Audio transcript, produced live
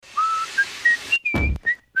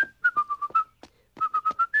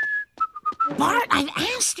Bart, I've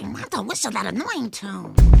asked you not to whistle that annoying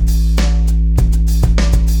tune.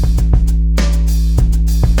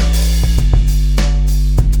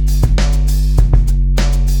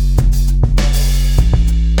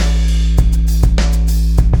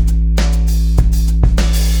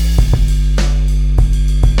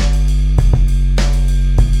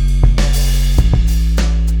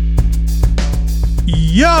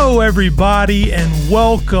 Yo, everybody, and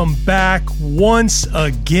welcome back once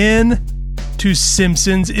again to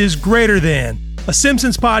Simpsons is Greater Than, a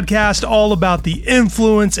Simpsons podcast all about the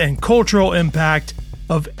influence and cultural impact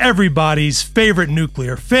of everybody's favorite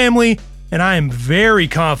nuclear family, and I am very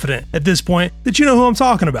confident at this point that you know who I'm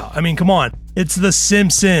talking about. I mean, come on, it's The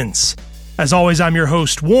Simpsons. As always, I'm your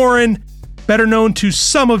host, Warren, better known to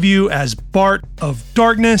some of you as Bart of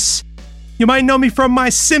Darkness. You might know me from my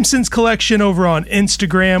Simpsons collection over on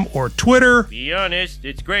Instagram or Twitter. Be honest,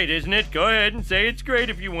 it's great, isn't it? Go ahead and say it's great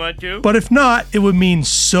if you want to. But if not, it would mean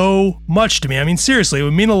so much to me. I mean, seriously, it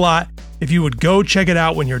would mean a lot if you would go check it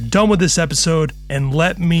out when you're done with this episode and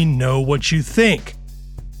let me know what you think.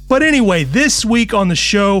 But anyway, this week on the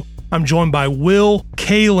show, I'm joined by Will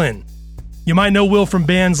Kalin. You might know Will from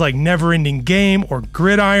bands like Neverending Game or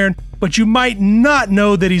Gridiron, but you might not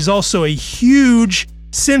know that he's also a huge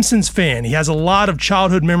Simpsons fan. He has a lot of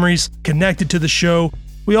childhood memories connected to the show.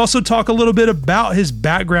 We also talk a little bit about his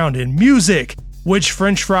background in music, which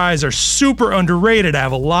French fries are super underrated. I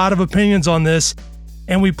have a lot of opinions on this.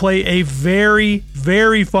 And we play a very,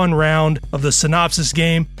 very fun round of the synopsis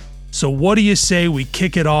game. So what do you say we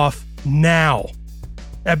kick it off now?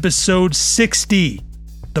 Episode 60,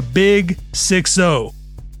 the Big 6-0.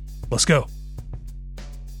 Let's go.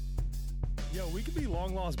 Yo, we could be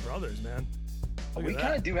long lost brothers, man. We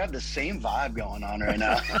kind of do have the same vibe going on right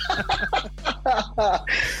now.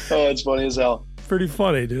 Oh, it's funny as hell. Pretty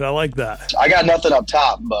funny, dude. I like that. I got nothing up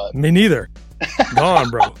top, but... Me neither. Go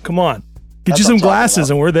on, bro. Come on. Get you some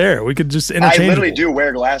glasses and we're there. We could just interchangeable. I literally do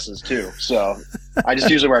wear glasses too, so I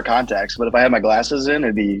just usually wear contacts. But if I had my glasses in,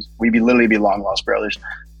 we'd literally be long lost brothers.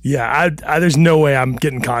 Yeah, I there's no way I'm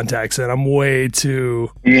getting contacts in. I'm way too...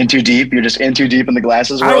 You're in too deep? You're just in too deep in the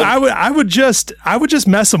glasses world? I would just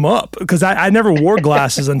mess them up because I never wore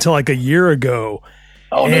glasses until like a year ago.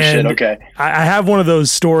 Oh, no shit. Okay. I have one of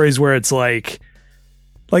those stories where it's like,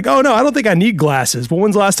 oh no, I don't think I need glasses. But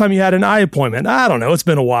when's the last time you had an eye appointment? I don't know. It's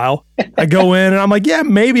been a while. I go in and I'm like, yeah,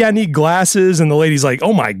 maybe I need glasses. And the lady's like,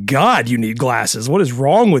 oh my God, you need glasses. What is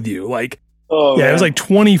wrong with you? Like, oh, yeah, man. It was like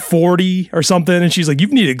 2040 or something. And she's like,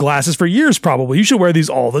 you've needed glasses for years, probably. You should wear these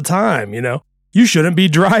all the time. You know, you shouldn't be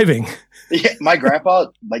driving. Yeah, my grandpa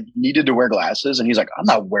needed to wear glasses. And he's like, I'm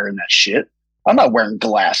not wearing that shit. I'm not wearing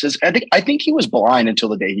glasses. I think he was blind until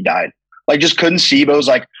the day he died. Just couldn't see, but it was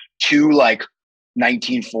two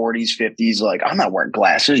 1940s, 50s. I'm not wearing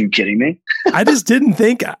glasses. Are you kidding me? I just didn't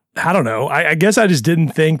think, I don't know. I guess I just didn't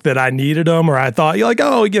think that I needed them, or I thought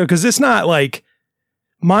because it's not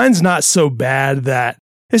mine's not so bad that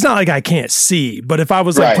it's not like I can't see, but if I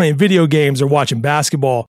was playing video games or watching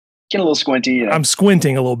basketball, get a little squinty. You know? I'm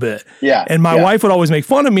squinting a little bit. Yeah. And my wife would always make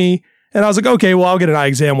fun of me. And I was like, okay, well, I'll get an eye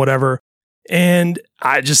exam, whatever. And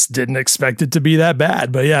I just didn't expect it to be that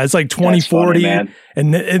bad. But yeah, it's 2040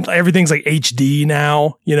 and everything's HD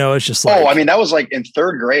now. You know, it's just that was in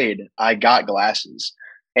third grade, I got glasses,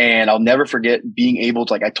 and I'll never forget being able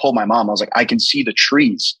to, I told my mom, I was like, I can see the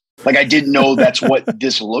trees. I didn't know that's what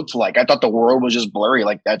this looked like. I thought the world was just blurry.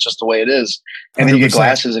 That's just the way it is. And 100%. Then you get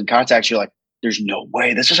glasses and contacts. You're like, there's no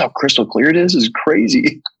way. This is how crystal clear it is. It's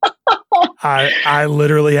crazy. I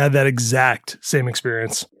literally had that exact same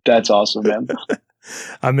experience. That's awesome, man.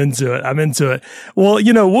 I'm into it. Well,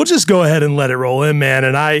 we'll just go ahead and let it roll in, man.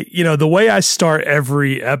 And the way I start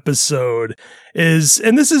every episode is,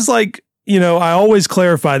 and this is I always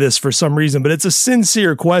clarify this for some reason, but it's a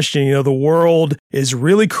sincere question. The world is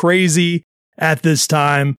really crazy at this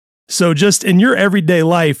time. So just in your everyday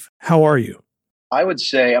life, how are you? I would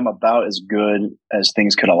say I'm about as good as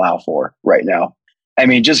things could allow for right now. I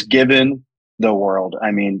mean, just given the world,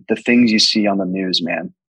 the things you see on the news,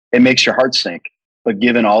 man, it makes your heart sink. But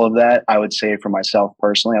given all of that, I would say for myself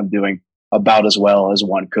personally, I'm doing about as well as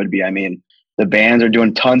one could be. The bands are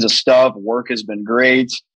doing tons of stuff. Work has been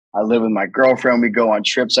great. I live with my girlfriend. We go on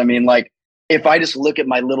trips. If I just look at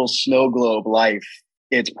my little snow globe life,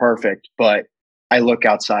 it's perfect. But I look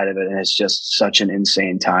outside of it and it's just such an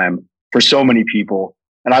insane time for so many people.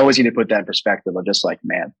 And I always need to put that in perspective of just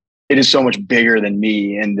man, it is so much bigger than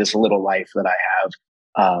me in this little life that I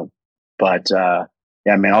have.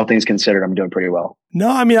 Yeah, man, all things considered, I'm doing pretty well. No,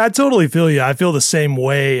 I totally feel you. I feel the same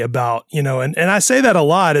way about, and I say that a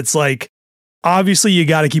lot. It's obviously you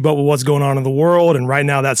got to keep up with what's going on in the world. And right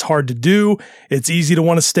now that's hard to do. It's easy to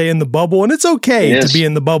want to stay in the bubble, and it's okay to be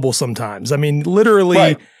in the bubble sometimes. I mean,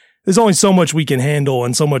 literally there's only so much we can handle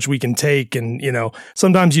and so much we can take. And,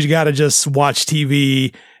 sometimes you got to just watch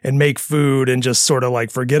TV and make food and just sort of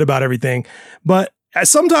like forget about everything. But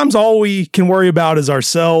sometimes all we can worry about is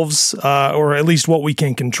ourselves, or at least what we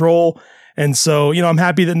can control. And so, I'm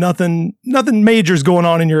happy that nothing major is going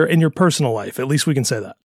on in your personal life. At least we can say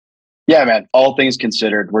that. Yeah, man. All things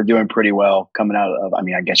considered, we're doing pretty well coming out of,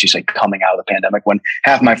 I guess you say coming out of the pandemic, when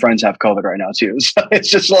half my friends have COVID right now too. So it's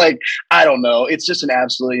just like, I don't know. It's just an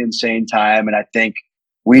absolutely insane time. And I think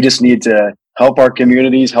we just need to help our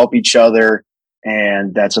communities, help each other.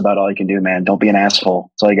 And that's about all you can do, man. Don't be an asshole.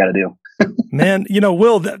 That's all you got to do. Man,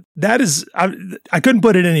 Will, that is, I couldn't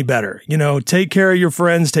put it any better. Take care of your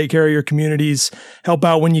friends, take care of your communities, help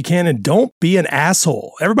out when you can, and don't be an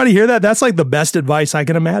asshole. Everybody hear that? That's like the best advice I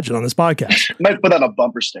can imagine on this podcast. Might put on a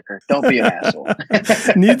bumper sticker. Don't be an asshole.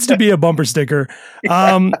 Needs to be a bumper sticker.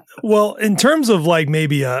 Well, in terms of like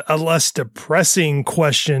maybe a less depressing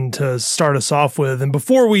question to start us off with, and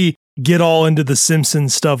before we get all into the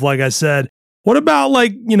Simpsons stuff, like I said, what about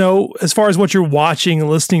like, as far as what you're watching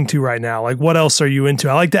and listening to right now, like what else are you into?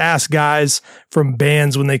 I like to ask guys from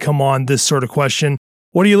bands when they come on this sort of question.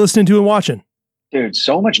 What are you listening to and watching? Dude,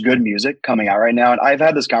 so much good music coming out right now. And I've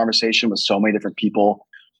had this conversation with so many different people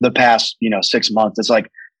the past, 6 months. It's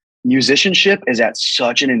like musicianship is at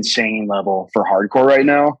such an insane level for hardcore right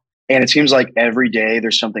now. And it seems like every day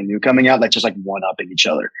there's something new coming out that's just like one-upping each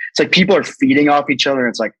other. It's like people are feeding off each other. And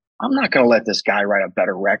it's like, I'm not going to let this guy write a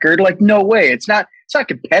better record. Like, no way. It's not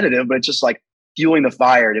competitive, but it's just like fueling the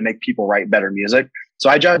fire to make people write better music.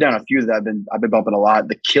 So I jotted down a few that I've been bumping a lot.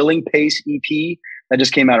 The Killing Pace EP that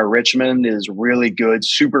just came out of Richmond is really good.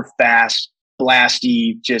 Super fast,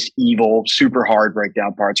 blasty, just evil, super hard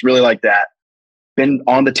breakdown parts. Really like that. Been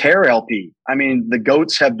on the Terror LP. The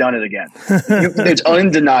GOATs have done it again. It's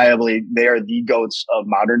undeniably, they are the GOATs of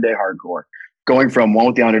modern day hardcore, going from One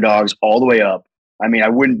with the Underdogs all the way up. I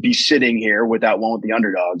wouldn't be sitting here without One with the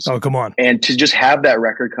Underdogs. Oh, come on. And to just have that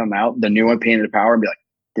record come out, the new one, Pain of Power, and be like,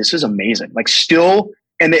 this is amazing. Like still,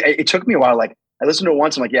 and it took me a while. Like I listened to it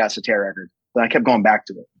once. I'm like, yeah, it's a Terror record. Then I kept going back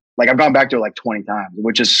to it. Like I've gone back to it like 20 times,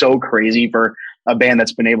 which is so crazy for a band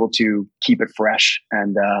that's been able to keep it fresh.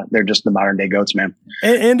 And they're just the modern day GOATs, man.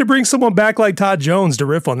 And to bring someone back like Todd Jones to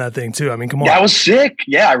riff on that thing too. Come on. That was sick.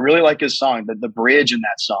 Yeah, I really like his song. The bridge in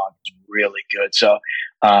that song is really good. So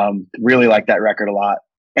really like that record a lot.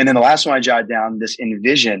 And then the last one I jotted down, this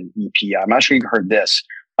Envision EP. I'm not sure you've heard this.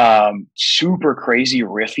 Super crazy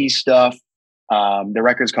riffy stuff. The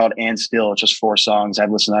record's called And Still. It's just 4 songs.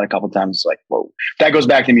 I've listened to that a couple of times. It's like, whoa. That goes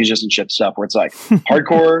back to musicianship stuff where it's like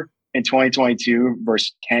hardcore in 2022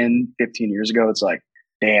 versus 10, 15 years ago. It's like,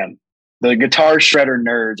 damn, the guitar shredder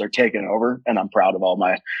nerds are taking over, and I'm proud of all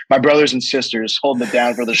my brothers and sisters holding it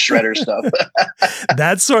down for the shredder stuff.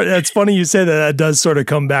 That's funny you say that. That does sort of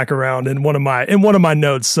come back around in one of my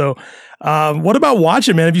notes. So, what about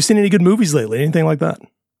watching, man? Have you seen any good movies lately? Anything like that?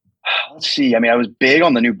 Let's see. I was big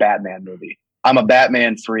on the new Batman movie. I'm a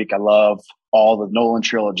Batman freak. I love all the Nolan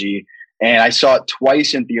trilogy. And I saw it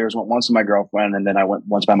twice in theaters, went once with my girlfriend, and then I went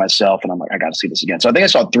once by myself, and I'm like, I got to see this again. So I think I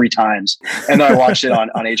saw it 3 times, and then I watched it on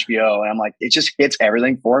HBO, and I'm like, it just hits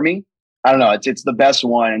everything for me. I don't know. It's the best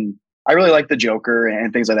one. I really like the Joker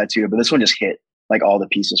and things like that too, but this one just hit like all the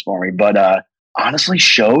pieces for me. But honestly,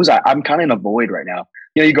 shows, I'm kind of in a void right now.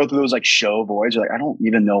 You go through those like show voids. You're like, I don't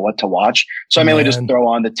even know what to watch. So I mainly just throw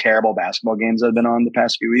on the terrible basketball games that have been on the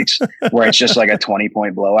past few weeks where it's just like a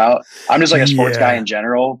 20-point blowout. I'm just like a sports guy in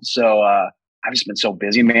general. So I've just been so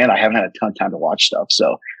busy, man. I haven't had a ton of time to watch stuff.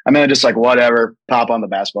 So I'm mainly just like, whatever, pop on the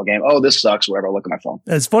basketball game. Oh, this sucks. Whatever. Look at my phone.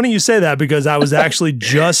 It's funny you say that because I was actually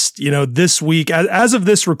just, this week, as of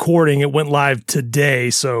this recording, it went live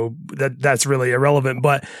today. So that's really irrelevant.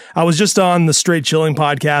 But I was just on the Straight Chilling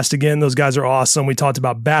podcast again. Those guys are awesome. We talked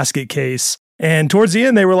about Basket Case. And towards the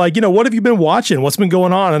end, they were like, what have you been watching? What's been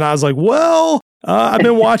going on? And I was like, well, I've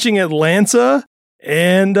been watching Atlanta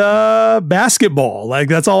and basketball. Like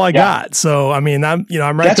that's all I got. So I'm right that's there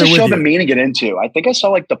with you. That's a show I've been meaning to get into. I think I saw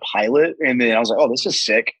like the pilot, and then I was like, oh, this is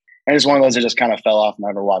sick. And it's one of those that just kind of fell off and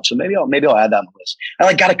never watched. So maybe I'll add that on the list. I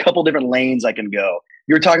like got a couple different lanes I can go.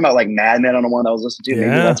 You were talking about like Mad Men on the one I was listening to.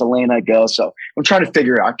 Maybe that's a lane I go. So I'm trying to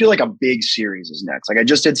figure it out. I feel like a big series is next. Like I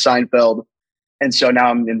just did Seinfeld. And so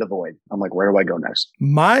now I'm in the void. I'm like, where do I go next?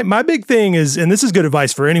 My big thing is, and this is good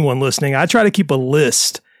advice for anyone listening, I try to keep a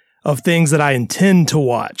list of things that I intend to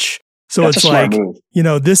watch. So it's like,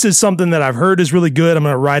 this is something that I've heard is really good. I'm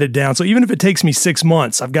going to write it down. So even if it takes me 6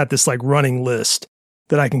 months, I've got this like running list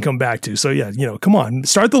that I can come back to. So yeah, come on,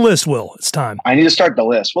 start the list, Will. It's time. I need to start the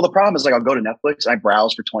list. Well, the problem is like I'll go to Netflix, I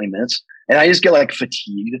browse for 20 minutes, and I just get like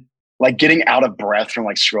fatigued, like getting out of breath from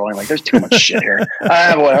like scrolling. Like there's too much shit here.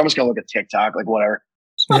 I'm just gonna look at TikTok, like whatever.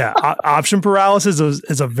 Yeah, option paralysis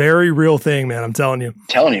is a very real thing, man. I'm telling you.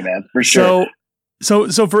 Telling you, man, for sure.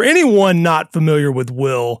 So for anyone not familiar with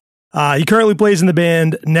Will, he currently plays in the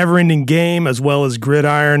band Neverending Game as well as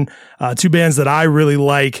Gridiron, two bands that I really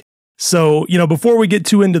like. So, before we get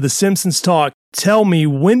too into the Simpsons talk, tell me,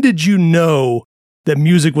 when did you know that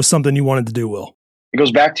music was something you wanted to do, Will? It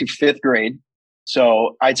goes back to 5th grade.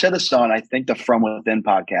 So I said this on, I think, the From Within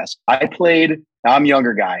podcast. I'm a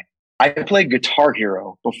younger guy. I played Guitar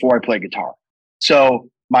Hero before I played guitar. So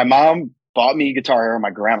my mom bought me Guitar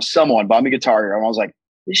Hero. Someone bought me Guitar Hero. And I was like,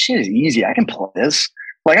 this shit is easy. I can play this.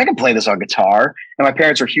 Like, I can play this on guitar. And my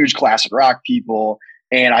parents are huge classic rock people.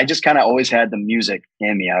 And I just kind of always had the music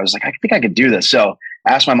in me. I was like, I think I could do this. So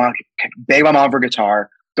I asked my mom, beg my mom for guitar,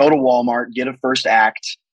 go to Walmart, get a first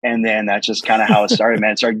act. And then that's just kind of how it started,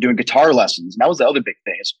 man. I started doing guitar lessons. And that was the other big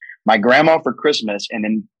thing. Is my grandma for Christmas. And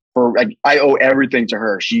then I owe everything to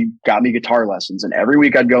her. She got me guitar lessons. And every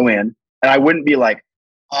week I'd go in and I wouldn't be like,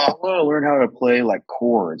 oh, I want to learn how to play like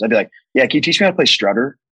chords. I'd be like, yeah, can you teach me how to play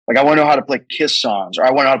Strutter? Like, I want to know how to play Kiss songs, or I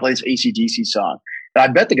want to know how to play this AC/DC song. And I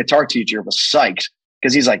bet the guitar teacher was psyched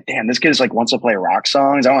because he's like, damn, this kid is like wants to play rock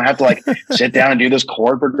songs. I don't have to like sit down and do this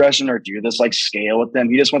chord progression or do this like scale with them.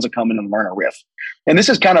 He just wants to come in and learn a riff. And this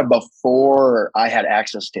is kind of before I had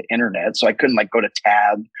access to internet. So I couldn't like go to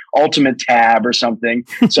Ultimate Tab or something.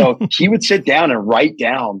 So he would sit down and write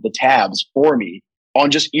down the tabs for me on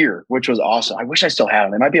just ear, which was awesome. I wish I still had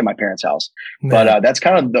them. They might be at my parents' house. Man. But that's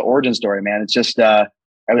kind of the origin story, man. It's just,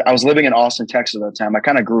 I was living in Austin, Texas at the time. I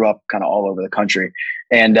kind of grew up kind of all over the country.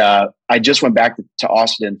 And I just went back to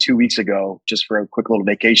Austin 2 weeks ago just for a quick little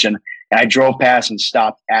vacation. And I drove past and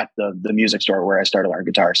stopped at the music store where I started learning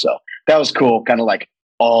guitar. So that was cool. Kind of like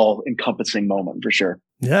all encompassing moment for sure.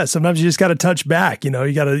 Yeah. Sometimes you just got to touch back, you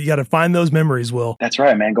got to find those memories, Will. That's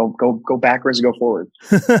right, man. Go backwards and go forward.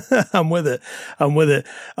 I'm with it.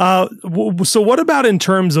 So what about in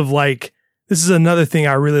terms of like, this is another thing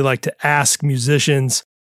I really like to ask musicians.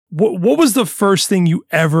 What was the first thing you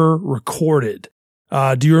ever recorded?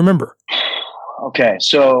 Do you remember? Okay.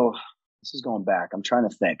 So this is going back. I'm trying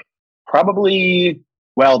to think. Probably,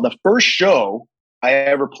 the first show I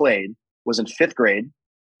ever played was in 5th grade.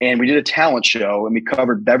 And we did a talent show and we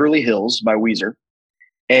covered Beverly Hills by Weezer.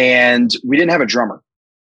 And we didn't have a drummer,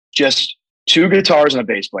 just 2 guitars and a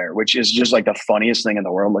bass player, which is just like the funniest thing in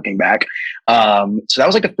the world looking back. So that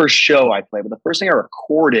was like the first show I played. But the first thing I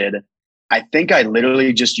recorded, I think I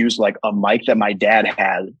literally just used like a mic that my dad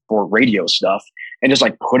had for radio stuff and just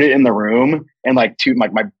like put it in the room. And like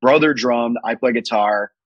my brother drummed, I played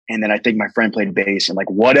guitar. And then I think my friend played bass, and like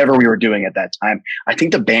whatever we were doing at that time, I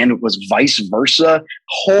think the band was Vice Versa.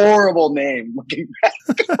 Horrible name looking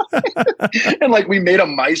back. And like we made a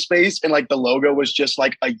MySpace and like the logo was just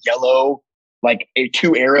like a yellow, like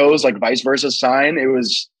 2 arrows, like Vice Versa sign. It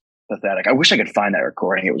was pathetic. I wish I could find that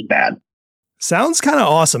recording. It was bad. Sounds kind of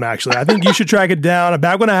awesome, actually. I think you should track it down.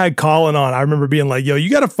 Back when I had Colin on, I remember being like, yo, you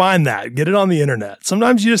got to find that. Get it on the internet.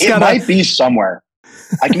 Sometimes you just got to. It might be somewhere.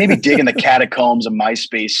 I can maybe dig in the catacombs of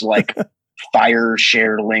MySpace, like fire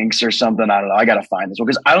shared links or something. I don't know. I got to find this one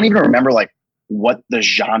because I don't even remember like what the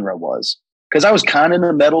genre was. Because I was kind of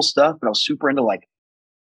into metal stuff, but I was super into like,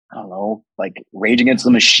 I don't know, like Rage Against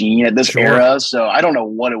the Machine at this era. So I don't know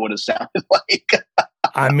what it would have sounded like.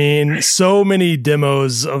 I mean, so many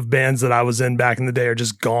demos of bands that I was in back in the day are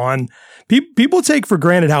just gone. People take for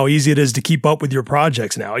granted how easy it is to keep up with your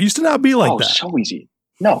projects now. It used to not be like that. So easy.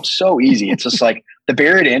 No, so easy. It's just like the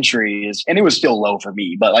barrier to entry is, and it was still low for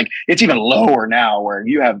me, but like it's even lower now where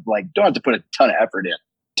you have like, don't have to put a ton of effort in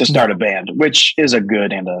to start a band, which is a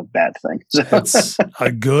good and a bad thing. It's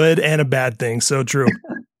a good and a bad thing. So true.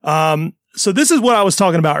 So this is what I was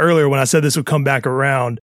talking about earlier when I said this would come back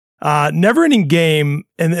around. Neverending Game,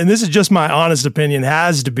 and this is just my honest opinion,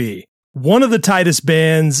 has to be one of the tightest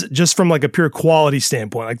bands just from like a pure quality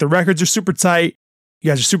standpoint. Like the records are super tight.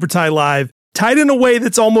 You guys are super tight live. Tight in a way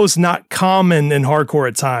that's almost not common in hardcore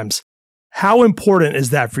at times. How important is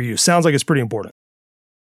that for you? Sounds like it's pretty important.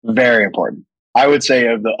 Very important. I would say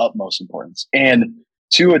of the utmost importance. And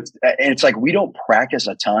it's like we don't practice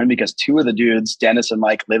a ton because 2 of the dudes, Dennis and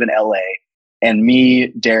Mike, live in LA. And me,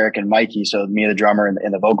 Derek, and Mikey, so me, the drummer,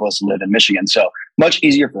 and the vocalist live in Michigan. So much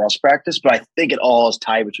easier for us to practice. But I think it all is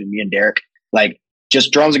tied between me and Derek. Like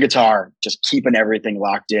just drums and guitar, just keeping everything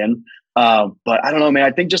locked in. But I don't know, man.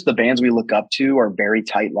 I think just the bands we look up to are very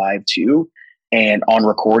tight live too. And on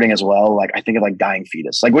recording as well. Like I think of like Dying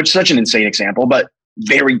Fetus, like which is such an insane example, but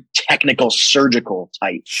very technical, surgical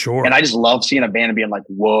type. Sure. And I just love seeing a band and being like,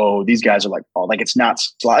 whoa, these guys are like, oh, like it's not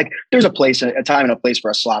like there's a time and a place for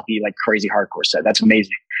a sloppy, like crazy hardcore set. That's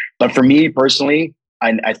amazing. But for me personally,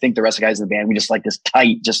 I think the rest of the guys in the band, we just like this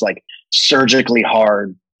tight, just like surgically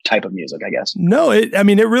hard type of music, I guess. No, it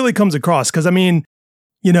really comes across because I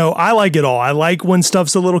like it all. I like when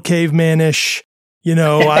stuff's a little cavemanish.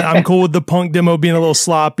 I'm cool with the punk demo being a little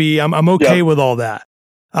sloppy. I'm okay with all that.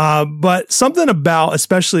 But something about,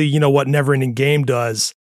 especially, what Neverending Game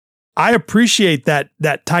does, I appreciate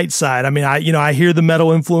that tight side. I mean, I hear the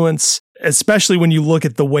metal influence, especially when you look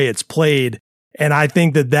at the way it's played. And I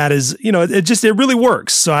think that is, it really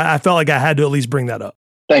works. So I felt like I had to at least bring that up.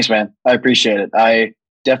 Thanks, man. I appreciate it. I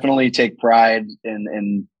definitely take pride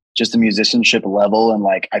in just the musicianship level. And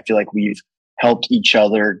like, I feel like we've helped each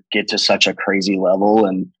other get to such a crazy level.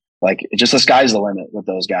 And like, just the sky's the limit with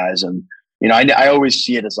those guys. And, I always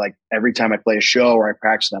see it as like every time I play a show or I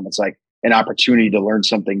practice them, it's like an opportunity to learn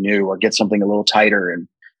something new or get something a little tighter and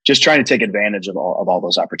just trying to take advantage of all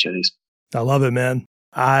those opportunities. I love it, man.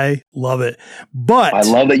 I love it. But I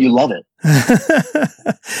love that you love it.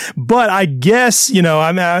 But I guess,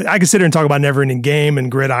 I could sit here and talk about Neverending Game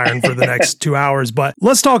and Gridiron for the next 2 hours, but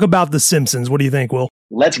let's talk about The Simpsons. What do you think, Will?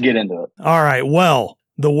 Let's get into it. All right. Well,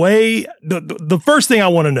 the first thing I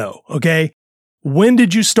want to know, okay, when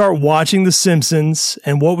did you start watching The Simpsons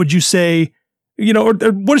and what would you say, or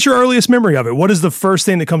what is your earliest memory of it? What is the first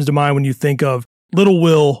thing that comes to mind when you think of little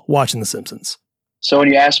Will watching The Simpsons? So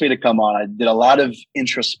when you asked me to come on, I did a lot of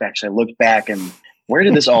introspection. I looked back and where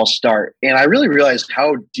did this all start? And I really realized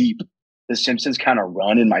how deep The Simpsons kind of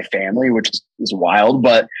run in my family, which is wild.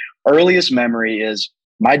 But earliest memory is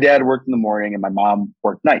my dad worked in the morning and my mom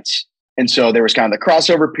worked nights. And so there was kind of the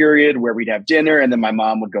crossover period where we'd have dinner and then my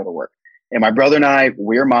mom would go to work. And my brother and I,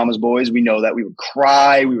 we're mama's boys. We know that we would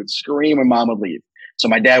cry, we would scream when mom would leave. So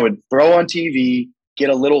my dad would throw on TV, get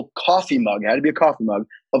a little coffee mug, it had to be a coffee mug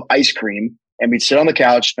of ice cream. And we'd sit on the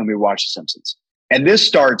couch and we'd watch The Simpsons. And this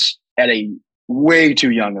starts at a way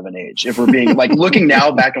too young of an age. If we're being like looking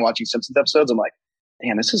now back and watching Simpsons episodes, I'm like,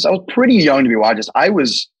 man, I was pretty young to be watching this. I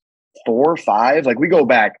was 4 or 5. Like we go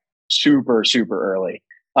back super, super early.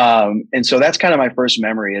 And so that's kind of my first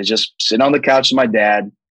memory is just sitting on the couch with my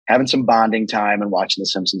dad, having some bonding time and watching The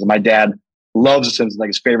Simpsons. And my dad loves The Simpsons, like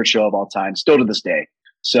his favorite show of all time, still to this day.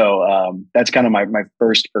 So that's kind of my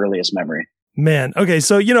first earliest memory. Man. Okay.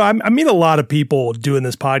 So, I meet a lot of people doing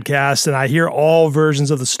this podcast and I hear all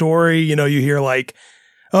versions of the story. You hear like,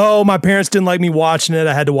 oh, my parents didn't like me watching it.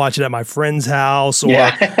 I had to watch it at my friend's house.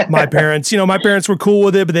 Or my parents were cool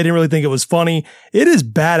with it, but they didn't really think it was funny. It is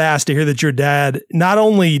badass to hear that your dad, not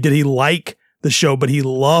only did he like the show, but he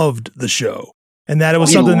loved the show and that it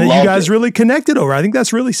was something that you guys really connected over. I think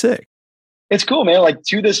that's really sick. It's cool, man. Like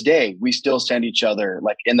to this day, we still send each other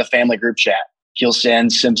like in the family group chat. He'll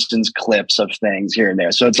send Simpsons clips of things here and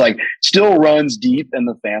there. So it's like still runs deep in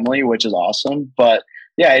the family, which is awesome. But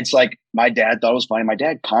yeah, it's like my dad thought it was funny. My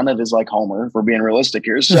dad kind of is like Homer, if we're being realistic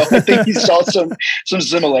here. So I think he saw some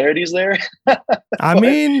similarities there. I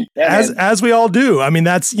mean, as we all do. I mean,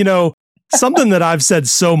 that's, something that I've said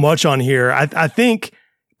so much on here. I think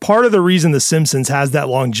part of the reason The Simpsons has that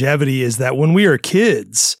longevity is that when we are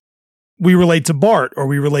kids, we relate to Bart or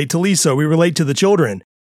we relate to Lisa, we relate to the children.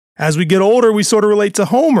 As we get older, we sort of relate to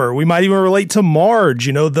Homer. We might even relate to Marge.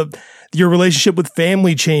 Your relationship with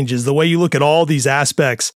family changes, the way you look at all these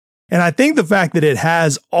aspects. And I think the fact that it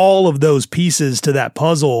has all of those pieces to that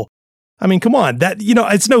puzzle, I mean, come on, that,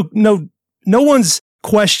 it's no one's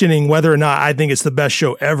questioning whether or not I think it's the best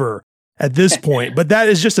show ever at this point, but that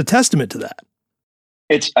is just a testament to that.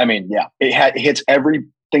 It hits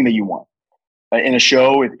everything that you want in a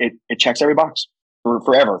show. It checks every box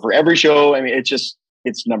forever, for every show. I mean,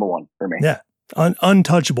 it's number one for me. Yeah.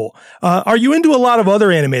 Untouchable. Are you into a lot of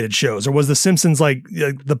other animated shows or was The Simpsons like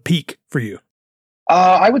the peak for you?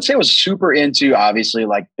 I would say I was super into obviously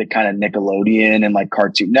like the kind of Nickelodeon and like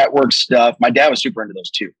Cartoon Network stuff. My dad was super into those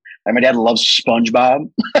too. Like my dad loves SpongeBob.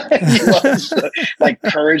 He loves like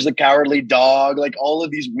Courage the Cowardly Dog, like all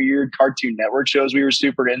of these weird Cartoon Network shows we were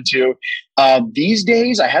super into. These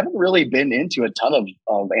days, I haven't really been into a ton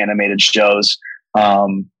of animated shows.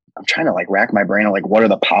 I'm trying to like rack my brain on like what are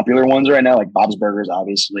the popular ones right now, like Bob's Burgers,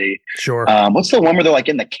 obviously. Sure. What's the one where they're like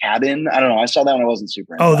in the cabin? I don't know. I saw that when I wasn't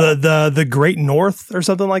super into that. the Great North or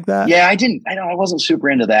something like that. Yeah, I wasn't super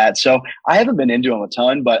into that. So I haven't been into them a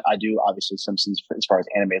ton, but I do obviously Simpsons as far as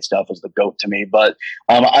animated stuff is the GOAT to me. But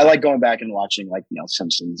I like going back and watching like,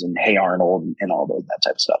 Simpsons and Hey Arnold and all that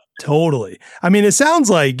type of stuff. Totally. I mean, it sounds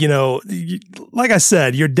like, like I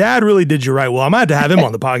said, your dad really did you right. Well, I might have to have him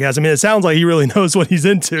on the podcast. I mean, it sounds like he really knows what he's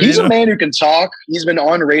into. He's a man who can talk. He's been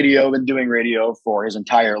on radio, been doing radio for his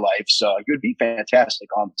entire life. So he would be fantastic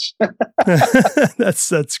on this.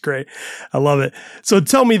 That's great. I love it. So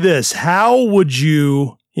tell me this, how would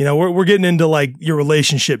you, we're getting into like your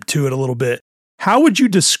relationship to it a little bit. How would you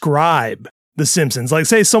describe The Simpsons? Like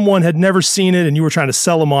say someone had never seen it and you were trying to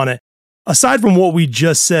sell them on it. Aside from what we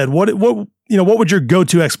just said, what would your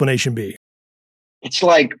go-to explanation be? It's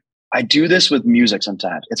like, I do this with music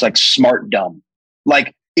sometimes. It's like smart dumb.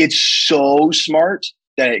 Like it's so smart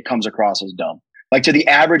that it comes across as dumb. Like to the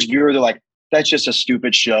average viewer, they're like, that's just a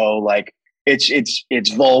stupid show. Like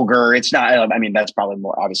it's vulgar. It's not, I mean, that's probably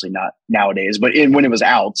more obviously not nowadays, but when it was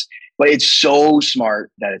out, but it's so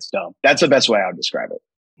smart that it's dumb. That's the best way I would describe it.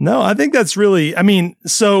 No, I think that's really,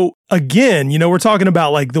 so again, we're talking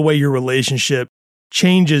about like the way your relationship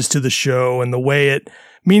changes to the show and the way it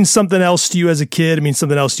means something else to you as a kid. It means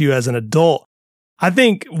something else to you as an adult. I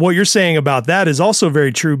think what you're saying about that is also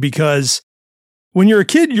very true because when you're a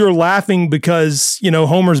kid, you're laughing because,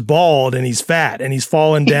 Homer's bald and he's fat and he's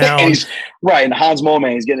falling down. Right. And Hans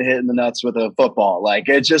Moleman, he's getting hit in the nuts with a football. Like,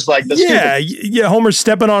 it's just like the Yeah. Homer's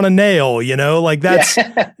stepping on a nail, like that's,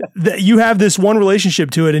 you have this one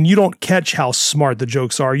relationship to it and you don't catch how smart the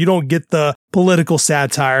jokes are. You don't get the political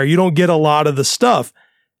satire. You don't get a lot of the stuff.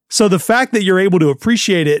 So the fact that you're able to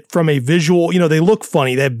appreciate it from a visual, they look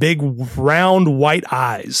funny. They have big, round, white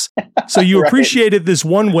eyes. So you appreciate it this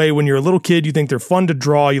one way when you're a little kid. You think they're fun to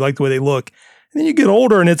draw. You like the way they look. And then you get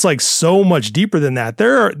older and it's like so much deeper than that.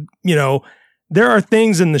 There are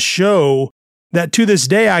things in the show that to this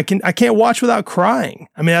day I can't watch without crying.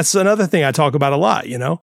 I mean, that's another thing I talk about a lot,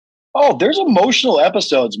 Oh, there's emotional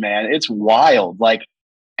episodes, man. It's wild. Like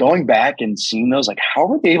going back and seeing those, like how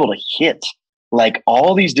were they able to hit like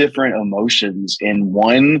all these different emotions in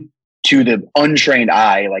one to the untrained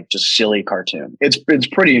eye, like just silly cartoon. It's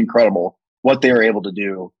pretty incredible what they were able to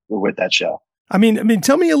do with that show. I mean,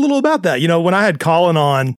 tell me a little about that. When I had Colin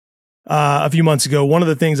on a few months ago, one of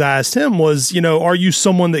the things I asked him was, are you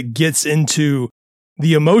someone that gets into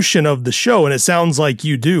the emotion of the show? And it sounds like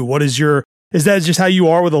you do. Is that just how you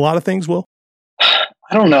are with a lot of things, Will?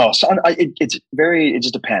 I don't know. So it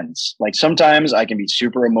just depends. Like sometimes I can be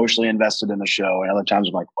super emotionally invested in the show and other times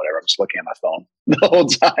I'm like, whatever, I'm just looking at my phone the whole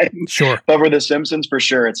time. Sure. But for The Simpsons, for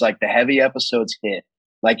sure, it's like the heavy episodes hit.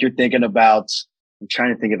 Like you're thinking about, I'm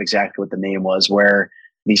trying to think of exactly what the name was, where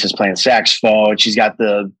Lisa's playing saxophone. She's got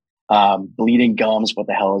the bleeding gums. What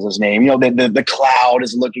the hell is his name? The cloud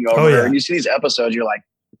is looking over her. And you see these episodes, you're like,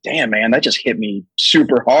 damn, man, that just hit me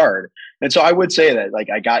super hard. And so I would say that like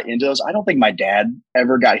I got into those. I don't think my dad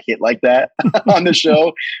ever got hit like that on the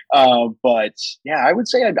show. But yeah, I would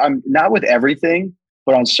say I'm not with everything,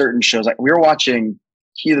 but on certain shows. Like we were watching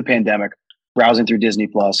Key of the Pandemic, browsing through Disney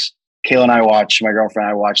Plus. Kayla and my girlfriend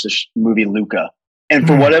and I watched the movie Luca. And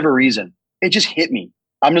for whatever reason, it just hit me.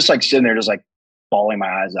 I'm just like sitting there, just like bawling my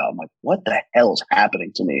eyes out. I'm like, what the hell is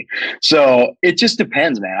happening to me? So it just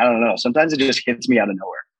depends, man. I don't know. Sometimes it just hits me out of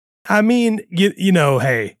nowhere. I mean,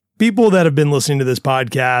 hey, people that have been listening to this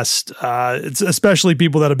podcast, it's especially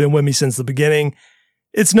people that have been with me since the beginning.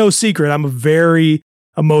 It's no secret. I'm a very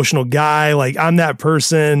emotional guy. Like I'm that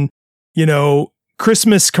person,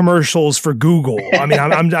 Christmas commercials for Google. I mean,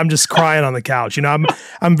 I'm just crying on the couch.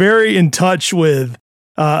 I'm very in touch with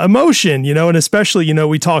emotion, and especially,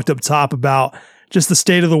 we talked up top about just the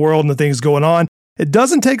state of the world and the things going on. It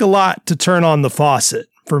doesn't take a lot to turn on the faucet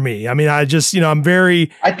for me. I mean, I just,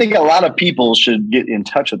 I think a lot of people should get in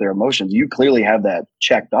touch with their emotions. You clearly have that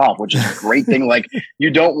checked off, which is a great thing. Like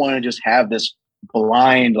you don't want to just have this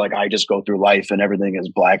blind, like I just go through life and everything is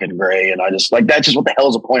black and gray. And I just like, that's just what the hell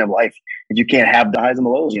is the point of life if you can't have the highs and the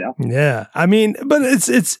lows, Yeah. I mean, but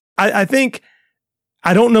I think,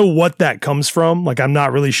 I don't know what that comes from. Like, I'm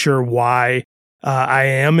not really sure why I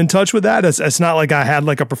am in touch with that. It's not like I had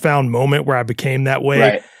like a profound moment where I became that way.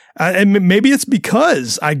 Right. And maybe it's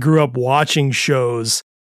because I grew up watching shows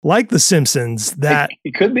like The Simpsons that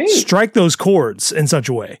it could be strike those chords in such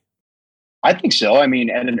a way. I think so. I mean,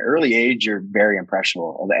 at an early age, you're very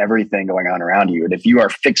impressionable of everything going on around you. And if you are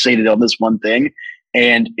fixated on this one thing,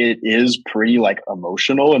 and it is pretty like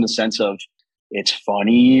emotional in the sense of it's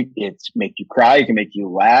funny, it's make you cry, it can make you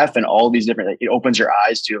laugh, and all these different, it opens your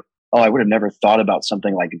eyes to, oh, I would have never thought about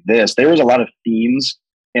something like this. There was a lot of themes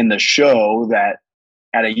in the show that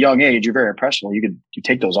at a young age, you're very impressionable. You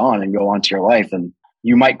take those on and go on to your life, and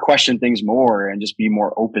you might question things more and just be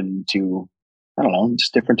more open to, I don't know,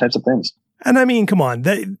 just different types of things. And I mean, come on,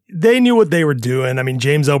 they knew what they were doing. I mean,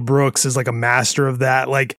 James L. Brooks is like a master of that.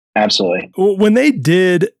 Like, absolutely. When they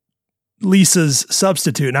did Lisa's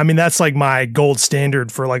Substitute. And I mean, that's like my gold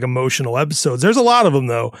standard for like emotional episodes. There's a lot of them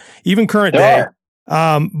though, even current day.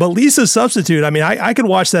 But Lisa's Substitute, I mean, I could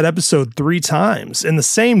watch that episode 3 times in the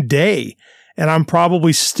same day, and I'm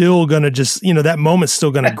probably still going to just, that moment's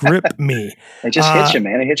still going to grip me. It just hits you,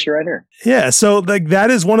 man. It hits you right here. Yeah. So like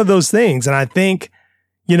that is one of those things. And I think,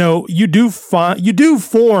 you do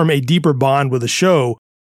form a deeper bond with a show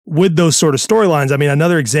with those sort of storylines. I mean,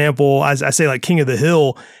 another example, as I say, like King of the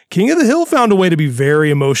Hill found a way to be very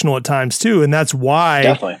emotional at times too. And that's why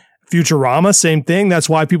Definitely. Futurama, same thing. That's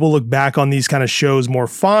why people look back on these kind of shows more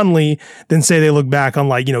fondly than say they look back on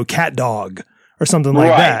like, Cat Dog or something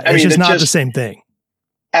like that. It's just not the same thing.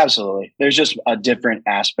 Absolutely. There's just a different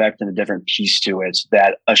aspect and a different piece to it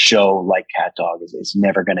that a show like Cat Dog is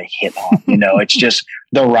never going to hit on. It's just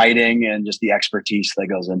the writing and just the expertise that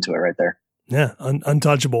goes into it right there. Yeah,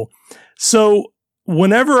 untouchable. So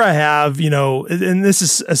whenever I have, and this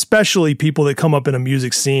is especially people that come up in a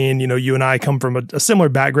music scene, you and I come from a similar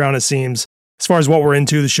background, it seems, as far as what we're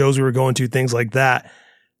into, the shows we were going to, things like that.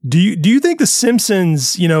 Do you think The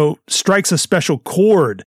Simpsons, strikes a special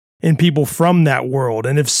chord in people from that world?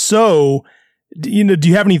 And if so, do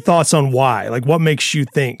you have any thoughts on why? Like what makes you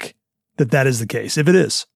think that is the case, if it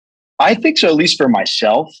is? I think so, at least for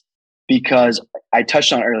myself, because I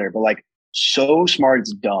touched on it earlier, but like so smart,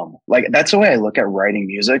 it's dumb. Like that's the way I look at writing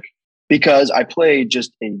music, because I play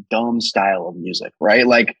just a dumb style of music, right?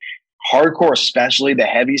 Like hardcore, especially the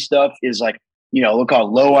heavy stuff is like, we'll call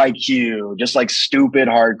it low IQ, just like stupid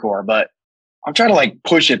hardcore. But I'm trying to like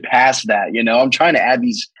push it past that, I'm trying to add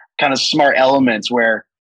these kind of smart elements where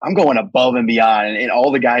I'm going above and beyond. And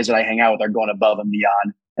all the guys that I hang out with are going above and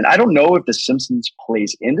beyond. And I don't know if The Simpsons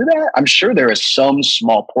plays into that. I'm sure there is some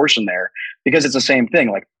small portion there, because it's the same thing.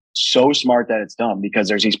 Like so smart that it's dumb, because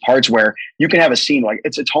there's these parts where you can have a scene like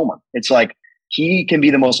it's Homer. It's like he can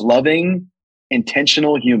be the most loving,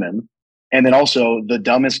 intentional human, and then also the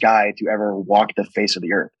dumbest guy to ever walk the face of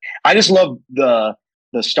the earth. I just love the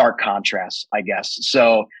stark contrast, I guess.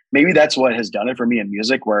 So maybe that's what has done it for me in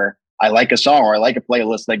music, where I like a song or I like a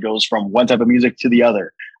playlist that goes from one type of music to the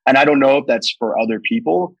other. And I don't know if that's for other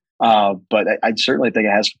people, but I certainly think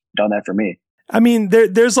it has done that for me. I mean,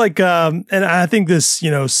 there's like, and I think this,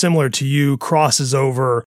 similar to you, crosses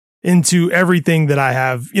over into everything that I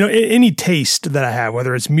have, any taste that I have,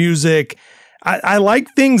 whether it's music. I like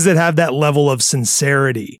things that have that level of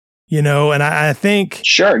sincerity, and I think.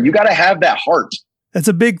 Sure, you got to have that heart. That's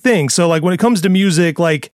a big thing. So like when it comes to music,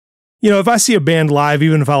 like, if I see a band live,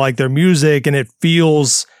 even if I like their music and it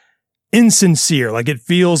feels insincere, like it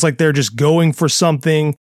feels like they're just going for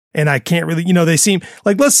something, and I can't really, they seem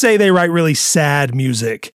like, let's say they write really sad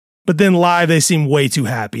music, but then live they seem way too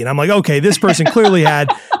happy. And I'm like, okay, this person clearly had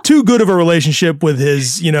too good of a relationship with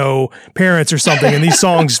his, parents or something, and these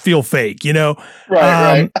songs feel fake,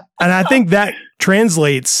 Right. And I think that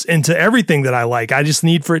translates into everything that I like. I just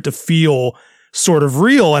need for it to feel sort of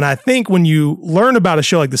real. And I think when you learn about a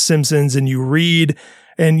show like The Simpsons and you read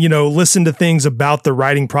and, listen to things about the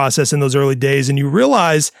writing process in those early days, and you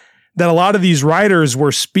realize that a lot of these writers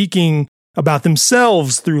were speaking about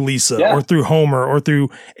themselves through Lisa or through Homer or through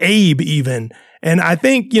Abe even. And I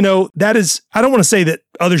think, that is, I don't want to say that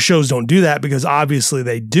other shows don't do that, because obviously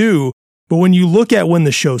they do. But when you look at when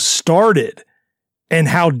the show started and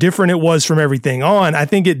how different it was from everything on, I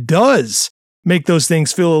think it does make those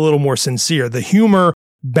things feel a little more sincere. The humor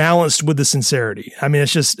balanced with the sincerity. I mean,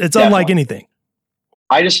 it's unlike anything.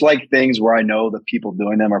 I just like things where I know the people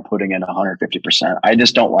doing them are putting in 150%. I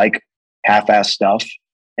just don't like half-ass stuff.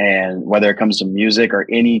 And whether it comes to music or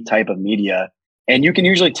any type of media, and you can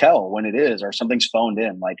usually tell when it is, or something's phoned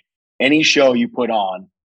in. Like any show you put on,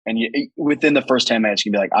 and within the first 10 minutes,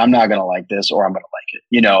 you can be like, I'm not going to like this, or I'm going to like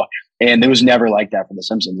it, and it was never like that for The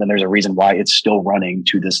Simpsons. And there's a reason why it's still running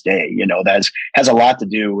to this day. That has a lot to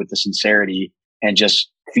do with the sincerity and just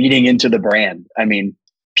feeding into the brand. I mean,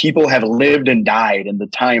 people have lived and died in the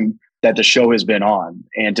time that the show has been on.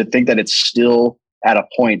 And to think that it's still at a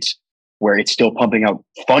point where it's still pumping out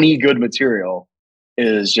funny, good material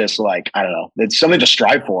is just like, I don't know. It's something to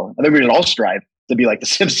strive for. I think we should all strive to be like The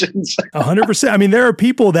Simpsons. 100%. I mean, there are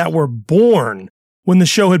people that were born when the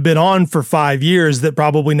show had been on for 5 years that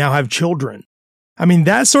probably now have children. I mean,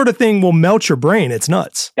 that sort of thing will melt your brain. It's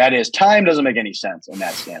nuts. That is. Time doesn't make any sense in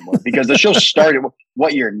that standpoint, because the show started,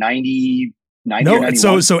 what year? 90 no, or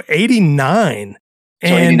 91? So 89.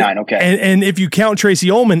 So 89, okay. And if you count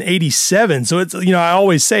Tracy Ullman, 87. So it's, I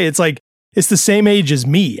always say it's like, it's the same age as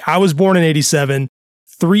me. I was born in 87,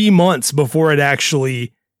 3 months before it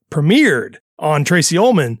actually premiered on Tracy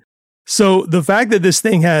Ullman. So the fact that this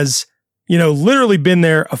thing has, literally been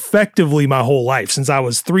there effectively my whole life since I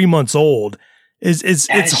was 3 months old.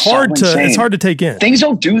 It's hard to take in. Things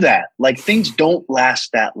don't do that. Like things don't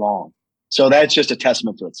last that long. So that's just a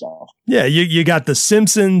testament to itself. Yeah, you got The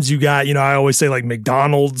Simpsons, you got, I always say like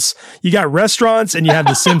McDonald's, you got restaurants and you have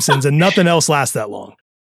The Simpsons and nothing else lasts that long.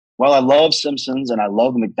 Well, I love Simpsons and I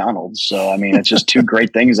love McDonald's. So, I mean, it's just two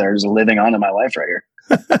great things that are just living on in my life right here.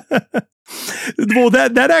 Well,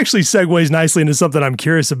 that actually segues nicely into something I'm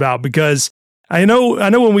curious about because I know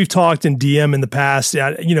when we've talked in DM in the past,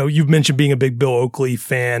 you've mentioned being a big Bill Oakley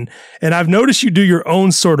fan, and I've noticed you do your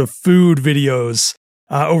own sort of food videos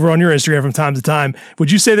over on your Instagram from time to time.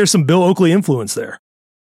 Would you say there's some Bill Oakley influence there?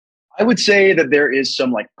 I would say that there is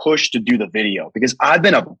some like push to do the video because I've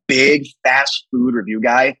been a big fast food review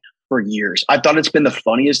guy for years. I thought it's been the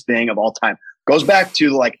funniest thing of all time. Goes back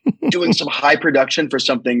to like doing some high production for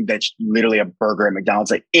something that's literally a burger at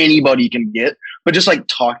McDonald's like anybody can get, but just like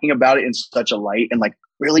talking about it in such a light and like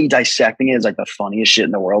really dissecting it is like the funniest shit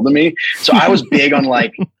in the world to me. So I was big on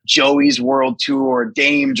like Joey's World Tour,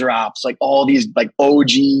 Dame Drops, like all these like OG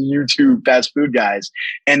YouTube fast food guys.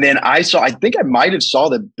 And then I think I might have saw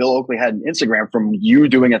that Bill Oakley had an Instagram from you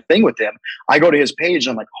doing a thing with him. I go to his page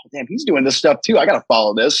and I'm like, oh damn, he's doing this stuff too. I got to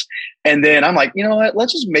follow this. And then I'm like, you know what?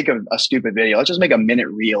 Let's just make a stupid video. Let's just make a minute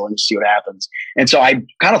reel and see what happens. And so I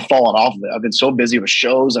kind of fallen off of it. I've been so busy with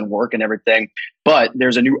shows and work and everything, but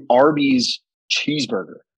there's a new Arby's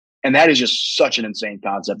cheeseburger. And that is just such an insane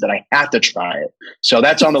concept that I have to try it. So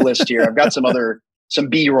that's on the list here. I've got some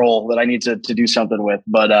B-roll that I need to do something with,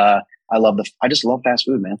 but I just love fast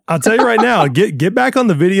food, man. I'll tell you right now, get back on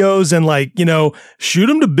the videos and like, shoot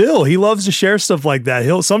them to Bill. He loves to share stuff like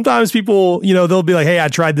that. Sometimes people, they'll be like, hey, I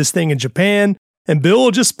tried this thing in Japan, and Bill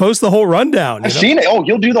will just post the whole rundown. I've seen it. Oh,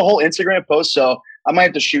 he'll do the whole Instagram post. So I might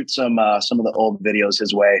have to shoot some of the old videos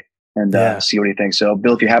his way and see what he thinks. So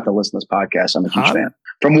Bill, if you happen to listen to this podcast, I'm a huge fan.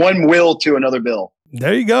 From one Will to another Bill.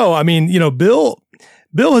 There you go. I mean, Bill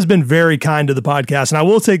has been very kind to the podcast, and I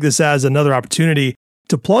will take this as another opportunity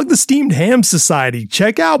to plug the Steamed Ham Society.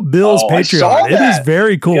 Check out Bill's Patreon. It is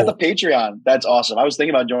very cool. You got the Patreon. That's awesome. I was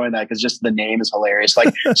thinking about joining that because just the name is hilarious.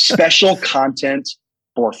 Like special content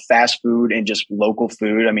for fast food and just local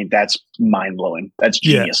food. I mean, that's mind blowing. That's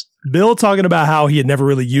genius. Yeah. Bill talking about how he had never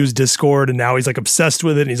really used Discord and now he's like obsessed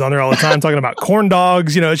with it and he's on there all the time talking about corn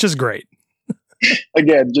dogs. It's just great.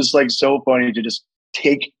 Again, just like so funny to just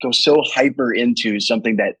go so hyper into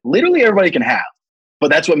something that literally everybody can have. But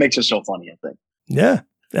that's what makes it so funny, I think. Yeah.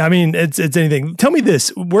 I mean, it's anything. Tell me this.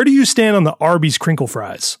 Where do you stand on the Arby's crinkle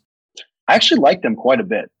fries? I actually like them quite a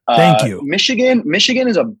bit. Thank you. Michigan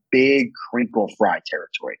is a big crinkle fry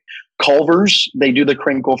territory. Culver's, they do the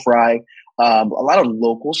crinkle fry. A lot of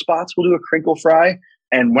local spots will do a crinkle fry.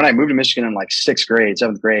 And when I moved to Michigan in like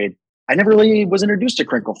 7th grade, I never really was introduced to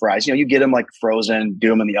crinkle fries. You get them like frozen, do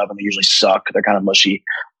them in the oven. They usually suck. They're kind of mushy.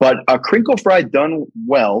 But a crinkle fry done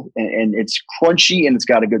well, and it's crunchy and it's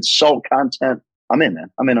got a good salt content. I'm in,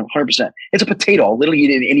 man. I'm in 100%. It's a potato. I'll literally eat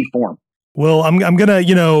it in any form. Well, I'm going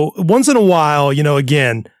to, once in a while,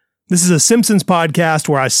 again, this is a Simpsons podcast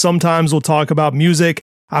where I sometimes will talk about music.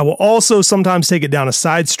 I will also sometimes take it down a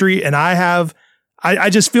side street. And I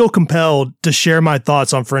just feel compelled to share my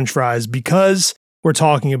thoughts on French fries because we're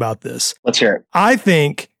talking about this. Let's hear it. I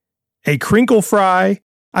think a crinkle fry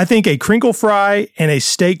and a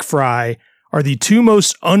steak fry are the two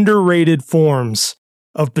most underrated forms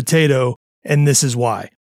of potato. And this is why.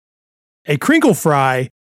 A crinkle fry,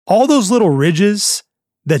 all those little ridges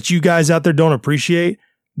that you guys out there don't appreciate,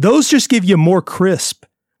 those just give you more crisp.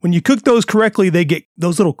 When you cook those correctly, they get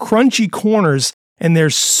those little crunchy corners and they're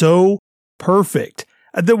so perfect.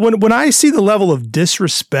 When I see the level of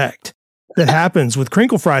disrespect that happens with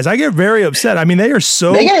crinkle fries, I get very upset. I mean, they get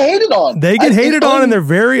hated on. They get hated on and they're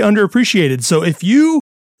very underappreciated. So if you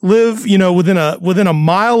live, within a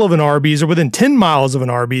mile of an Arby's or within 10 miles of an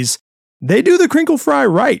Arby's, they do the crinkle fry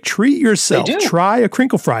right. Treat yourself. Try a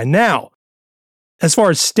crinkle fry. Now, as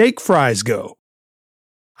far as steak fries go,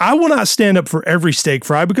 I will not stand up for every steak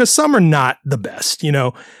fry because some are not the best,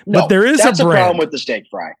 but there is that's a brand. Problem with the steak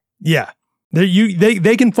fry. Yeah.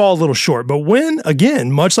 They can fall a little short, but when,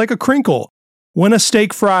 again, much like a crinkle, when a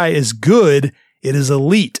steak fry is good, it is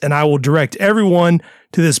elite. And I will direct everyone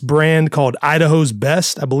to this brand called Idaho's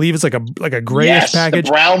Best. I believe it's like a grayish package.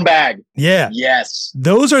 The brown bag. Yeah. Yes.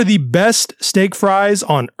 Those are the best steak fries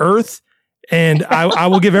on earth. And I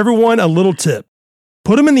will give everyone a little tip.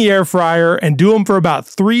 Put them in the air fryer and do them for about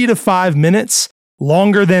 3 to 5 minutes,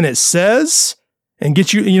 longer than it says. And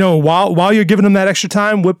get while you're giving them that extra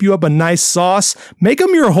time, whip you up a nice sauce. Make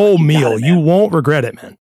them your whole meal. You won't regret it,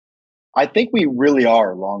 man. I think we really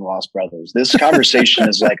are long lost brothers. This conversation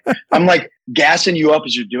is like, I'm like gassing you up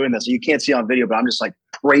as you're doing this. You can't see on video, but I'm just like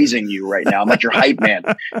praising you right now. I'm like your hype man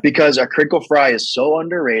because a crinkle fry is so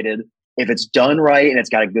underrated. If it's done right and it's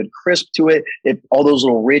got a good crisp to it, if all those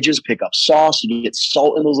little ridges pick up sauce, you get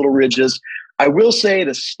salt in those little ridges. I will say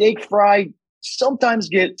the steak fry sometimes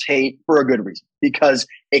gets hate for a good reason because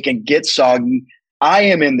it can get soggy. I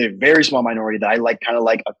am in the very small minority that I kind of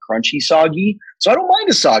like a crunchy soggy. So I don't mind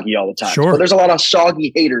a soggy all the time. Sure. But there's a lot of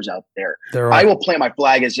soggy haters out there. I will plant my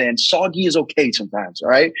flag as in soggy is okay sometimes. All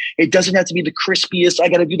right. It doesn't have to be the crispiest. I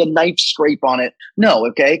got to do the knife scrape on it. No.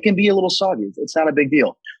 Okay. It can be a little soggy. It's not a big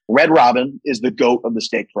deal. Red Robin is the GOAT of the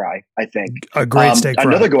steak fry, I think. A great steak fry.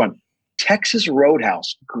 Another good one. Texas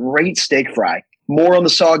Roadhouse. Great steak fry. More on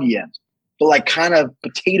the soggy end. But like kind of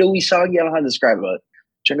potatoey soggy. I don't know how to describe it.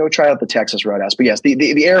 Go try out the Texas Roadhouse. But yes,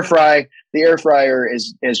 the air fryer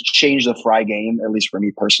has changed the fry game, at least for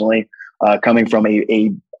me personally. Coming from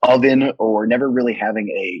a oven or never really having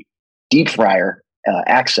a deep fryer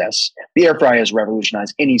access, the air fryer has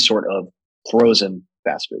revolutionized any sort of frozen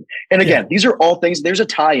fast food. And again, these are all things. There's a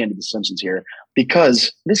tie-in to The Simpsons here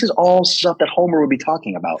because this is all stuff that Homer would be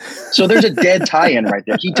talking about. So there's a dead tie-in right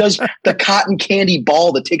there. He does the cotton candy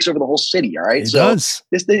ball that takes over the whole city. All right,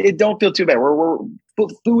 it don't feel too bad.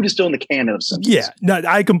 Food is still in the canon of Simpsons. Yeah, no,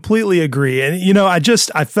 I completely agree. And,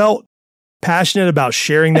 I felt passionate about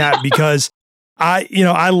sharing that because I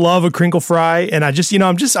love a crinkle fry and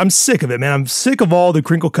I'm sick of it, man. I'm sick of all the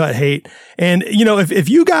crinkle cut hate. And, if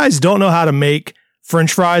you guys don't know how to make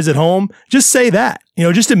French fries at home, just say that,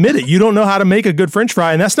 just admit it. You don't know how to make a good French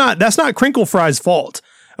fry. And that's not crinkle fry's fault.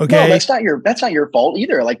 Okay. No, that's not your fault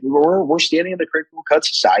either. Like we're standing in the crinkle cut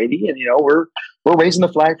society and, we're raising the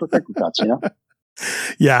flag for crinkle cuts,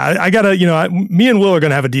 Yeah, I gotta, me and Will are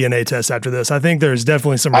gonna have a DNA test after this. I think there's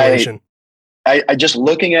definitely some relation. I just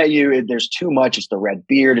looking at you, there's too much. It's the red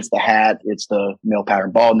beard, it's the hat, it's the male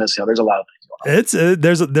pattern baldness. There's a lot of things going on.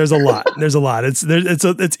 There's a lot. There's a lot.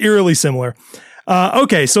 It's eerily similar.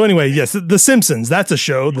 Okay, so anyway, yes, The Simpsons. That's a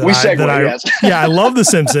show that I love The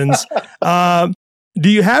Simpsons. Do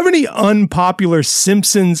you have any unpopular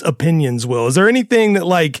Simpsons opinions, Will? Is there anything that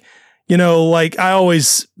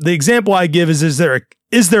the example I give is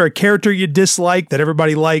there a character you dislike that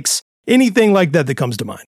everybody likes? Anything like that comes to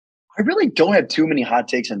mind? I really don't have too many hot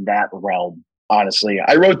takes in that realm, honestly.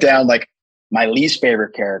 I wrote down my least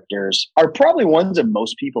favorite characters are probably ones that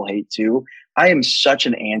most people hate too. I am such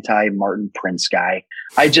an anti-Martin Prince guy.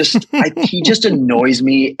 He just annoys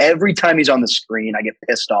me. Every time he's on the screen, I get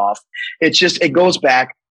pissed off. It goes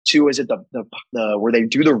back to, is it the where they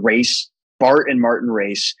do the race, Bart and Martin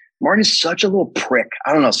race. Martin is such a little prick.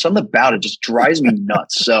 I don't know. Something about it just drives me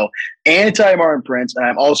nuts. So anti-Martin Prince. And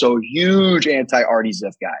I'm also a huge anti-Artie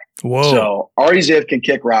Ziff guy. Whoa. So Artie Ziff can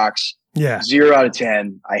kick rocks. Yeah. 0 out of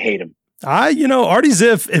 10. I hate him. Artie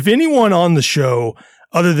Ziff, if anyone on the show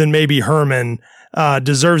other than maybe Herman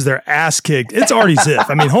deserves their ass kicked, it's Artie Ziff.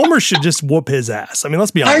 I mean, Homer should just whoop his ass. I mean,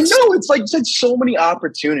 let's be honest. I know. It's like so many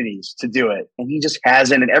opportunities to do it. And he just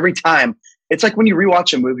hasn't. And every time, it's like when you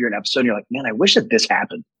rewatch a movie or an episode, and you're like, man, I wish that this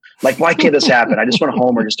happened. Like, why can't this happen? I just want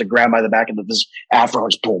Homer just to grab by the back of this afro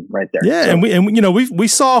and boom, right there. Yeah, so, we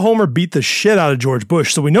saw Homer beat the shit out of George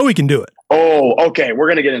Bush, so we know he can do it. Oh, okay. We're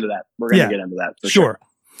gonna get into that. We're gonna get into that for sure.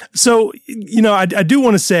 So, I do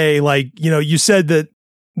want to say, you said that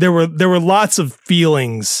there were lots of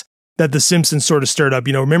feelings that The Simpsons sort of stirred up.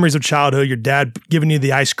 Memories of childhood, your dad giving you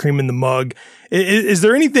the ice cream in the mug. Is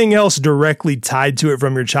there anything else directly tied to it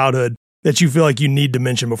from your childhood that you feel like you need to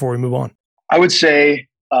mention before we move on? I would say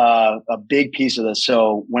a big piece of this.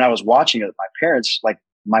 So when I was watching it with my parents,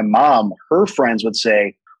 my mom, her friends would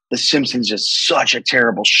say, The Simpsons is such a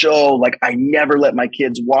terrible show. Like, I never let my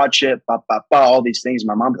kids watch it, all these things.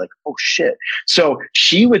 My mom would be like, oh shit. So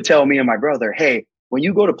she would tell me and my brother, hey, when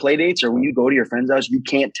you go to play dates or when you go to your friend's house, you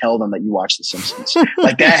can't tell them that you watch The Simpsons.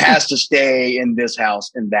 That has to stay in this house,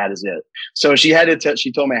 and that is it. So she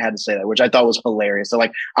told me I had to say that, which I thought was hilarious. So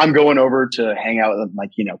I'm going over to hang out with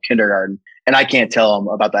kindergarten, and I can't tell them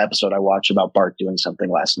about the episode I watched about Bart doing something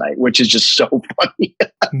last night, which is just so funny.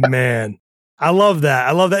 Man, I love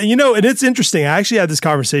that. And it's interesting. I actually had this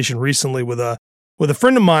conversation recently with a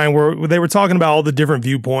friend of mine where they were talking about all the different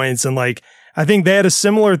viewpoints, and I think they had a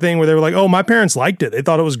similar thing where they were like, oh, my parents liked it. They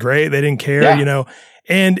thought it was great. They didn't care,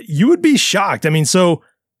 and you would be shocked. I mean, so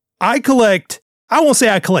I won't say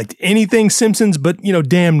I collect anything Simpsons, but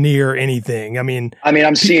damn near anything. I mean,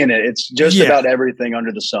 I'm seeing it. It's just about everything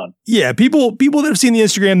under the sun. Yeah. People that have seen the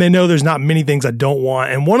Instagram, they know there's not many things I don't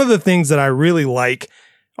want. And one of the things that I really like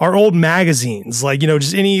are old magazines,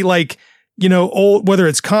 just any old, whether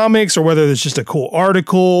it's comics or whether it's just a cool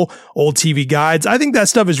article, old TV guides. I think that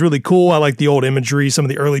stuff is really cool. I like the old imagery, some of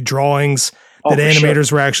the early drawings that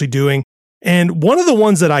animators were actually doing. And one of the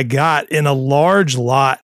ones that I got in a large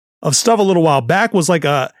lot of stuff a little while back was like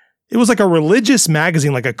a religious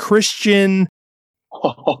magazine, like a Christian,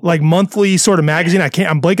 like monthly sort of magazine.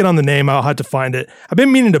 I'm blanking on the name. I'll have to find it. I've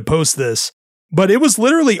been meaning to post this, but it was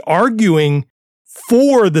literally arguing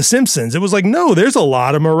for The Simpsons. It was like, no, there's a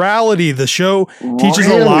lot of morality. The show teaches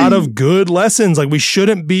a lot of good lessons. Like, we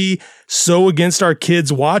shouldn't be so against our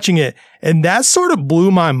kids watching it. And that sort of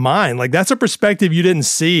blew my mind. Like, that's a perspective you didn't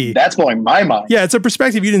see. That's blowing my mind. Yeah, it's a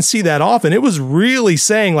perspective you didn't see that often. It was really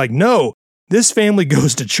saying like, no, this family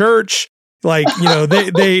goes to church. Like,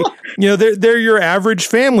 they're your average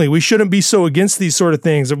family. We shouldn't be so against these sort of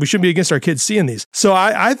things. We shouldn't be against our kids seeing these. So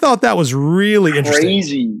I thought that was really interesting.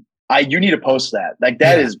 Crazy. You need to post that. Like,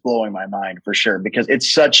 that is blowing my mind for sure, because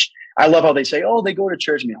it's I love how they say, oh, they go to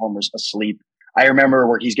church. I mean, Homer's asleep. I remember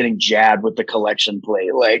where he's getting jabbed with the collection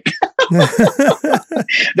plate. Like,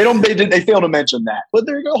 they fail to mention that, but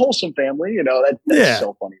they're a wholesome family. That's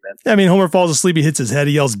so funny, man. I mean, Homer falls asleep. He hits his head.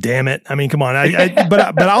 He yells, "Damn it." I mean, come on.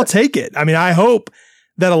 But I'll take it. I mean, I hope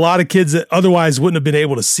that a lot of kids that otherwise wouldn't have been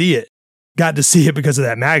able to see it got to see it because of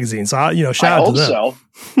that magazine. So, shout out to them. So.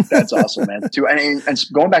 That's awesome, man. Too. And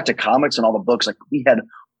going back to comics and all the books, like, we had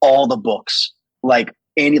all the books, like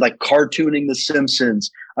Andy, like cartooning The Simpsons,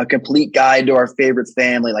 a complete guide to our favorite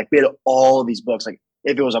family. Like, we had all of these books. Like,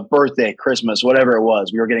 if it was a birthday, Christmas, whatever it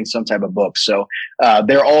was, we were getting some type of book. So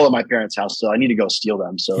they're all at my parents' house still. I need to go steal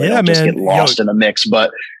them. So they don't just get lost in the mix.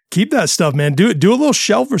 But keep that stuff, man. Do a little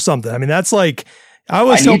shelf or something. I mean, that's like, I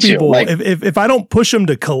always tell people, like, if I don't push them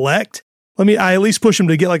to collect, I at least push them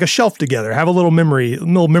to get like a shelf together, have a little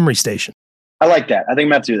memory station. I like that. I think I'm going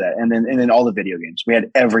to have to do that. And then all the video games. We had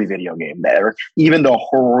every video game ever, even the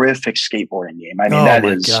horrific skateboarding game. I mean, that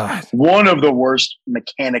is one of the worst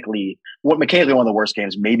mechanically one of the worst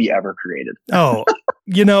games maybe ever created. Oh,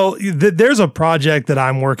 there's a project that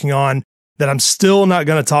I'm working on that I'm still not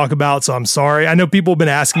going to talk about. So I'm sorry. I know people have been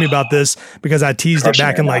asking me about this because I teased it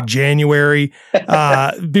back in like January.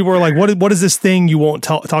 People were like, what is this thing you won't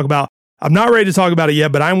talk about? I'm not ready to talk about it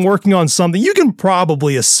yet, but I'm working on something. You can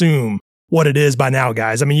probably assume what it is by now,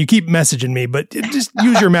 guys. I mean, you keep messaging me, but just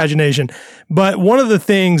use your imagination. But one of the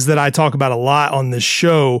things that I talk about a lot on this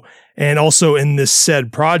show and also in this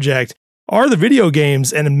said project are the video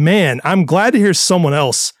games. And man, I'm glad to hear someone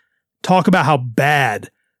else talk about how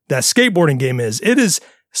bad that skateboarding game is. It is.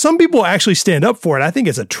 Some people actually stand up for it. I think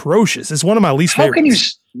it's atrocious. It's one of my least favorites. How can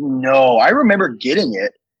you? No, I remember getting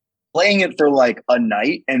it, playing it for like a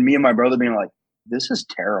night, and me and my brother being like, this is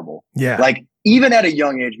terrible. Yeah. Like, even at a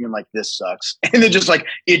young age, being like, this sucks. And then just like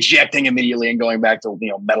ejecting immediately and going back to,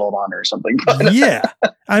 Medal of Honor or something. Yeah.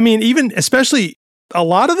 I mean, even especially a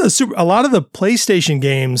lot of the PlayStation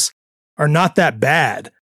games are not that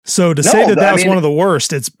bad. So to say that was one of the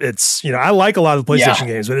worst, it's I like a lot of the PlayStation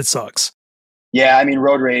games, but it sucks. Yeah, I mean,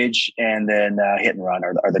 Road Rage and then Hit and Run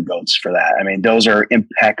are the GOATs for that. I mean, those are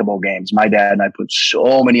impeccable games. My dad and I put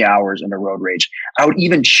so many hours into Road Rage. I would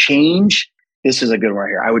even change, this is a good one right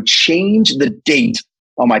here, I would change the date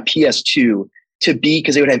on my PS2 to be,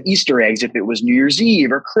 because they would have Easter eggs if it was New Year's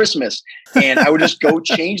Eve or Christmas. And I would just go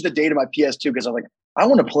change the date of my PS2 because I'm like, I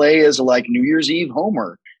want to play as like New Year's Eve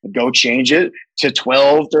Homer. And go change it to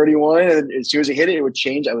 12/31. And as soon as I hit it, it would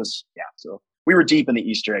change. So we were deep in the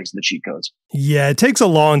Easter eggs and the cheat codes. Yeah, it takes a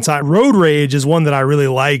long time. Road Rage is one that I really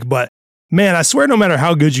like, but man, I swear no matter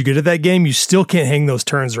how good you get at that game, you still can't hang those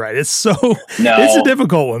turns right. It's a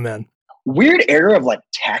difficult one, man. Weird era of like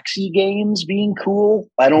taxi games being cool.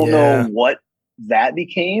 I don't know what that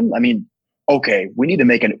became. I mean, okay, we need to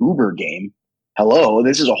make an Uber game. Hello,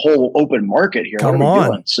 this is a whole open market here. Come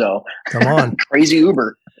on. So come on. Crazy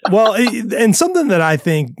Uber. Well, and something that I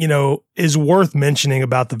think, is worth mentioning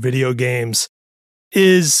about the video games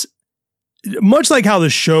is much like how the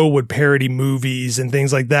show would parody movies and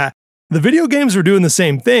things like that. The video games were doing the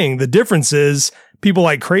same thing. The difference is people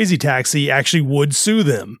like Crazy Taxi actually would sue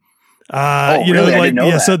them. Really? I didn't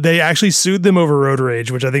know that. So they actually sued them over Road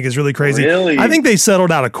Rage, which I think is really crazy. Really? I think they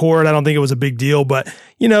settled out of court. I don't think it was a big deal, but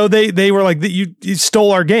they were like, you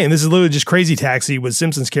stole our game. This is literally just Crazy Taxi with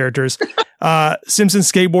Simpsons characters.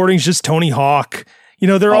 Simpsons skateboarding is just Tony Hawk.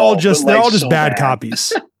 They're all just bad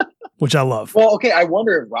copies, which I love. Well, okay. I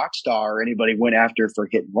wonder if Rockstar or anybody went after for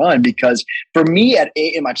Hit and Run, because for me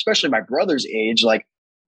especially my brother's age, like,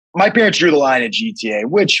 my parents drew the line at GTA,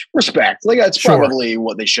 which respect. Like, that's probably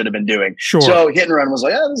what they should have been doing. Sure. So Hit and Run was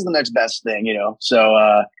like, this is the next best thing,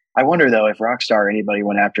 So I wonder though if Rockstar or anybody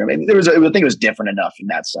went after him. Maybe I think it was different enough in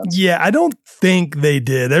that sense. Yeah, I don't think they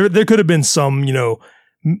did. There could have been some,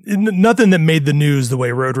 nothing that made the news the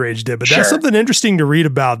way Road Rage did, but that's something interesting to read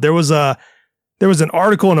about. There was an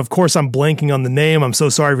article, and of course I'm blanking on the name. I'm so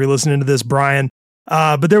sorry if you're listening to this, Brian.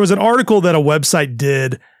 But there was an article that a website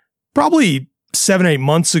did probably 7-8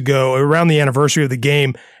 months ago around the anniversary of the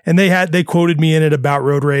game. And they quoted me in it about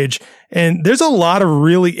Road Rage. And there's a lot of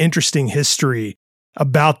really interesting history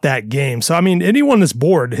about that game. So, I mean, anyone that's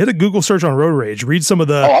bored, hit a Google search on Road Rage, read some of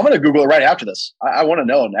the... Oh, I'm going to Google it right after this. I want to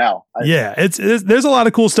know now. There's a lot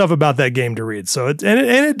of cool stuff about that game to read. So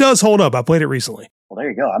it does hold up. I played it recently. Well, there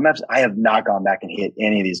you go. I have not gone back and hit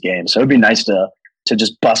any of these games. So it'd be nice to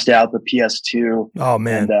just bust out the PS2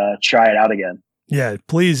 and try it out again. Yeah,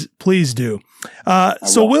 please do.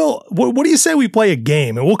 So Will, what do you say we play a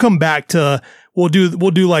game? And we'll come back to... We'll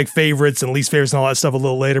do like favorites and least favorites and all that stuff a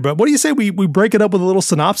little later. But what do you say we break it up with a little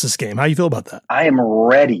synopsis game? How you feel about that? I am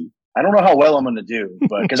ready. I don't know how well I'm going to do,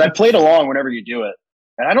 but because I played along whenever you do it,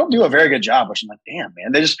 and I don't do a very good job. Which I'm like, damn,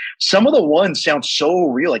 man. Some of the ones sound so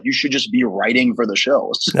real. Like you should just be writing for the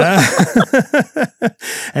shows.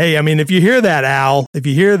 Hey, I mean, if you hear that, Al,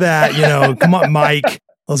 come on, Mike.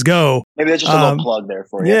 Let's go. Maybe that's just a little plug there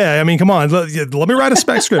for you. Yeah, I mean, come on. Let me write a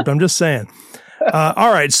spec script. I'm just saying.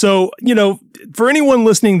 All right. So, for anyone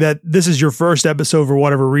listening that this is your first episode for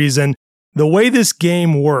whatever reason, the way this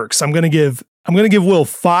game works, I'm going to give Will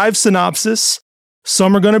 5 synopsis.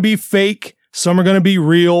 Some are going to be fake. Some are going to be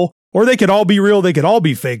real, or they could all be real. They could all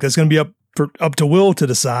be fake. That's going to be up to Will to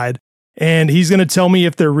decide. And he's going to tell me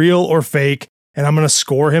if they're real or fake. And I'm going to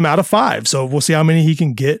score him out of 5. So we'll see how many he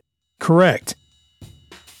can get correct.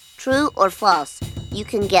 True or false? You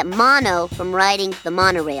can get mono from riding the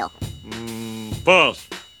monorail. False.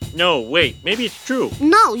 No, wait. Maybe it's true.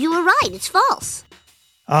 No, you were right. It's false.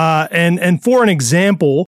 And for an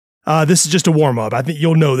example, this is just a warm-up. I think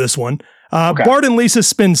you'll know this one. Okay. Bart and Lisa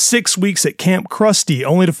spend 6 weeks at Camp Krusty,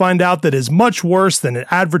 only to find out that it's much worse than it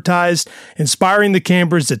advertised, inspiring the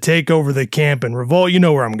campers to take over the camp and revolt. You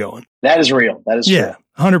know where I'm going. That is real. That is true. Yeah,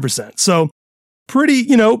 100%. So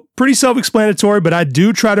pretty self-explanatory, but I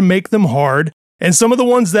do try to make them hard. And some of the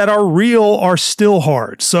ones that are real are still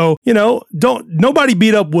hard. So, nobody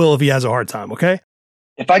beat up Will if he has a hard time, okay?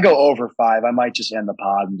 If I go over 5, I might just end the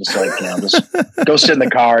pod and just just go sit in the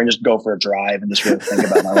car and just go for a drive and just really think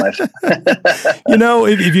about my life.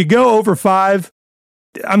 If you go over 5,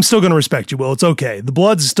 I'm still going to respect you, Will. It's okay. The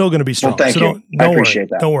blood's still going to be strong. Well, thank you. I appreciate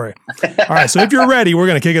that. Don't worry. All right. So if you're ready, we're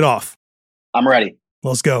going to kick it off. I'm ready.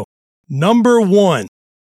 Let's go. Number 1.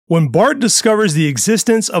 When Bart discovers the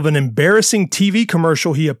existence of an embarrassing TV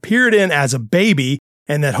commercial he appeared in as a baby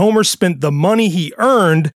and that Homer spent the money he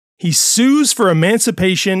earned, he sues for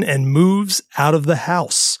emancipation and moves out of the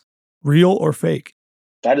house. Real or fake?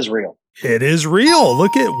 That is real. It is real.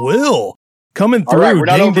 Look at Will coming through. All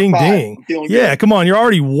right, ding, ding, ding. Yeah, come on. You're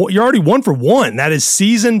already 1 for 1. That is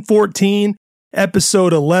season 14,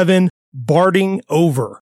 episode 11, Barting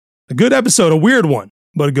Over. A good episode, a weird one,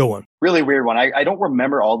 but a good one. Really weird one. I don't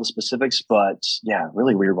remember all the specifics, but yeah,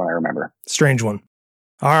 really weird one I remember. Strange one.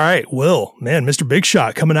 All right, Will. Man, Mr. Big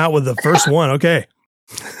Shot coming out with the first one. Okay.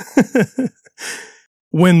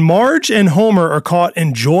 When Marge and Homer are caught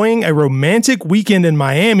enjoying a romantic weekend in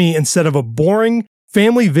Miami instead of a boring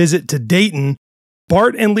family visit to Dayton,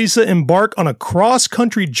 Bart and Lisa embark on a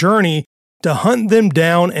cross-country journey to hunt them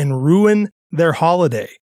down and ruin their holiday.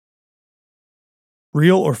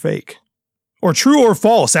 Real or fake? Or true or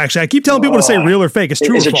false, actually. I keep telling people to say real or fake. It's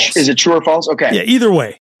true or false. Is it true or false? Okay. Yeah, either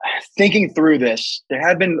way. Thinking through this, there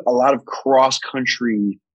have been a lot of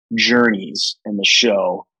cross-country journeys in the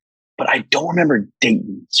show, but I don't remember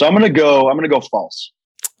Dayton. So I'm gonna go false.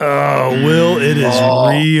 Oh, Will, it is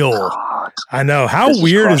real. God. I know. How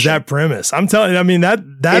weird is that premise? I'm telling you, I mean, that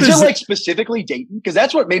is it like specifically Dayton? Because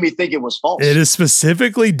that's what made me think it was false. It is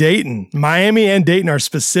specifically Dayton. Miami and Dayton are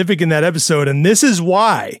specific in that episode, and this is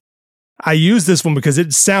why I use this one, because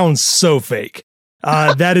it sounds so fake.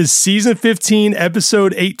 That is season 15,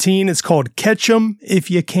 episode 18. It's called Catch 'Em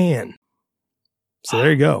If You Can. So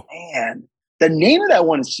there you go. Man, the name of that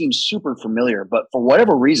one seems super familiar, but for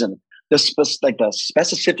whatever reason, the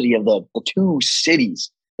specificity of the 2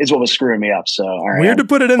 cities is what was screwing me up. So all right, weird to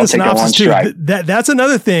put it in the synopsis too. That's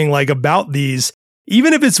another thing like about these.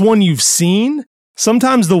 Even if it's one you've seen,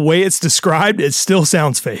 sometimes the way it's described, it still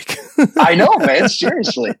sounds fake. I know, man.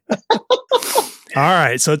 Seriously. All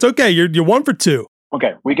right, so it's okay. You're 1 for 2.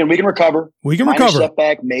 Okay, we can recover. We can Minor recover.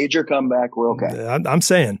 Setback, major comeback. We're okay. I'm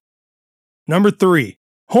saying. Number 3.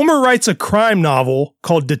 Homer writes a crime novel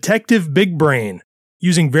called Detective Big Brain,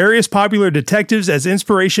 using various popular detectives as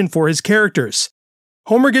inspiration for his characters.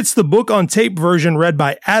 Homer gets the book on tape version read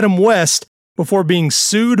by Adam West before being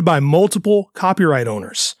sued by multiple copyright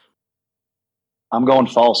owners. I'm going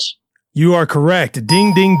false. You are correct.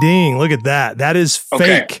 Ding, ding, ding. Look at that. That is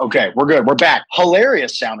fake. Okay, we're good. We're back.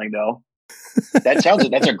 Hilarious sounding, though. That's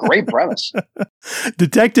a great premise.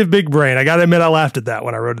 Detective Big Brain. I got to admit, I laughed at that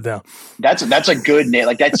when I wrote it down. That's a good name.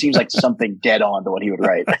 Like, that seems like something dead on to what he would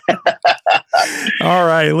write. All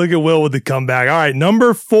right, look at Will with the comeback. All right,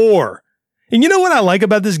 number 4. And you know what I like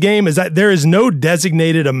about this game is that there is no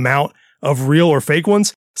designated amount of real or fake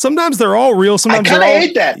ones. Sometimes they're all real. Sometimes I kind of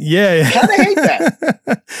hate that. Yeah. I kind of hate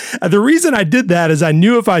that. The reason I did that is I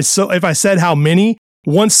knew if I said how many,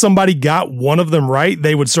 once somebody got one of them right,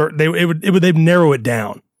 they'd narrow it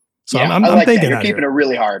down. So yeah, I'm like thinking that. You're keeping it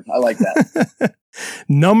really hard. I like that.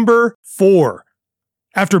 Number 4.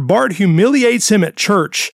 After Bart humiliates him at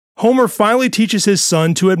church, Homer finally teaches his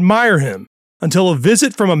son to admire him until a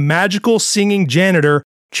visit from a magical singing janitor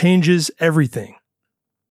changes everything.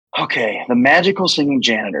 Okay, the magical singing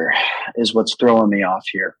janitor is what's throwing me off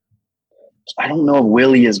here. I don't know if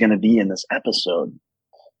Willie is going to be in this episode.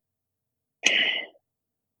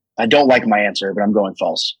 I don't like my answer, but I'm going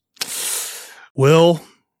false. Will,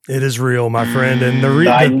 it is real, my friend. And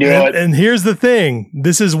I knew it. And here's the thing.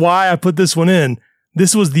 This is why I put this one in.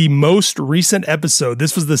 This was the most recent episode.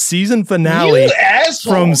 This was the season finale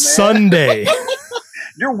from Sunday.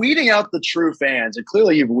 You're weeding out the true fans, and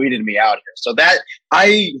clearly you've weeded me out here. So that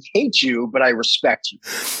I hate you, but I respect you.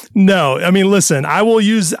 No, I mean, listen,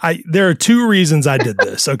 there are 2 reasons I did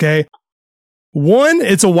this, okay? 1,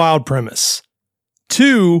 it's a wild premise.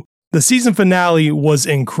 2, the season finale was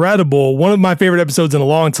incredible. One of my favorite episodes in a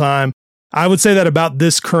long time. I would say that about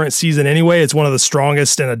this current season anyway. It's one of the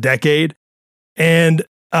strongest in a decade. And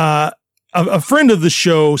a friend of the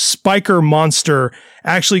show, Spiker Monster,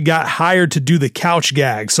 actually got hired to do the couch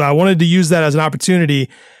gag. So I wanted to use that as an opportunity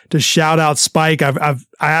to shout out Spike. I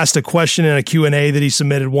asked a question in a Q&A that he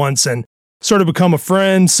submitted once and sort of become a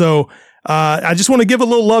friend. So I just want to give a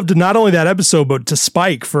little love to not only that episode, but to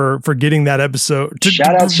Spike for getting that episode,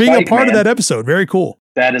 shout out being Spike, a part man. of that episode. Very cool.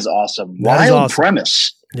 That is awesome. Wild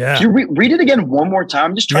premise. Yeah. Can you read it again one more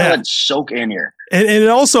time? Just try to let it soak in here. And it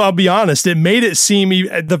also, I'll be honest, it made it seem,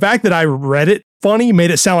 the fact that I read it funny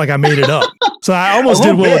made it sound like I made it up. So I almost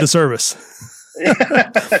did Will a disservice.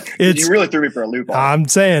 You really threw me for a loop. I'm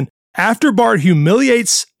saying, after Bart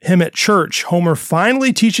humiliates him at church, Homer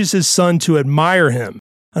finally teaches his son to admire him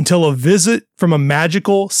until a visit from a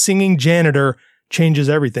magical singing janitor changes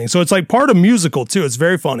everything. So it's like part of musical too. It's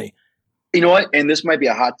very funny. You know what? And this might be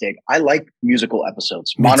a hot take. I like musical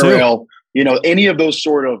episodes. Me Monorail, any of those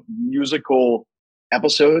sort of musical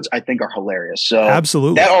episodes I think are hilarious. So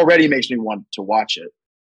absolutely, that already makes me want to watch it.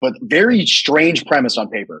 But very strange premise on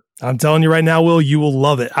paper. I'm telling you right now, Will, you will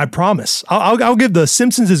love it. I promise. I'll give the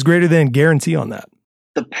Simpsons is greater than guarantee on that.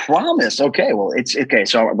 The promise. Okay. Well, it's okay.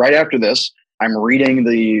 So right after this, I'm reading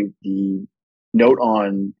the note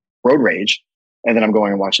on Road Rage, and then I'm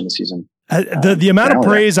going and watching the season. The amount of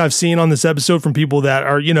praise I've seen on this episode from people that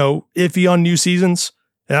are, iffy on new seasons,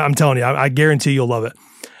 I'm telling you, I guarantee you'll love it.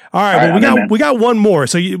 All right, well, we got one more.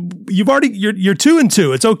 So you've already you're 2 and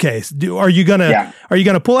 2. It's okay. Are you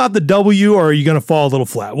gonna pull out the W, or are you gonna fall a little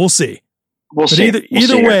flat? We'll see. We'll see.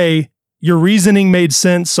 Either way, your reasoning made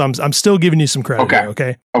sense. So I'm still giving you some credit.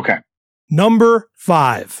 Okay. Okay. Number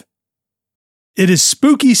 5. It is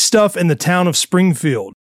spooky stuff in the town of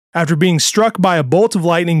Springfield. After being struck by a bolt of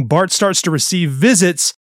lightning, Bart starts to receive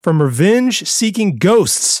visits from revenge-seeking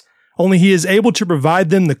ghosts. Only he is able to provide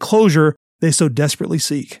them the closure they so desperately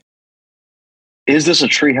seek. Is this a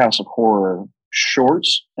Treehouse of Horror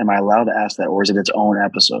shorts? Am I allowed to ask that, or is it its own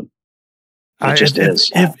episode? It just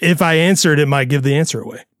is. If I answered, it might give the answer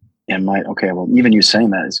away. It might. Okay. Well, even you saying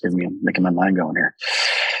that is making my mind going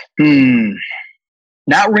here.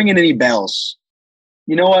 Not ringing any bells.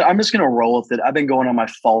 You know what? I'm just going to roll with it. I've been going on my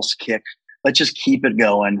false kick. Let's just keep it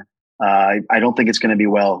going. I don't think it's going to be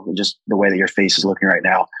well, just the way that your face is looking right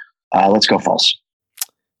now. Let's go false.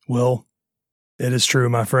 Will, it is true,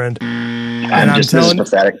 my friend. This is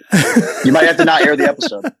pathetic. You might have to not air the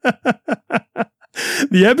episode.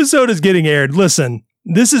 The episode is getting aired. Listen,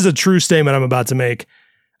 this is a true statement I'm about to make.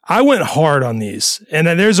 I went hard on these, and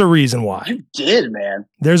there's a reason why. You did, man.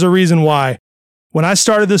 There's a reason why. When I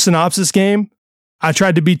started the synopsis game, I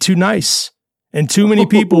tried to be too nice, and too many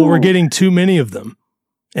people were getting too many of them.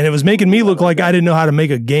 And it was making me look like I didn't know how to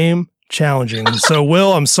make a game challenging. And so,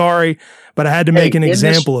 Will, I'm sorry, but I had to make an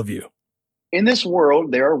example of you. In this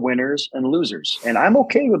world, there are winners and losers. And I'm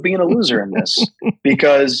okay with being a loser in this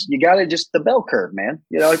because you got to just the bell curve, man.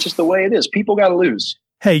 It's just the way it is. People got to lose.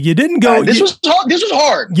 Hey, you didn't go. This was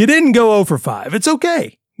hard. You didn't go 0 for 5. It's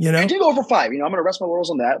okay. You know, I did go over 5. I'm going to rest my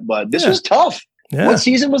laurels on that, but this was tough. Yeah. What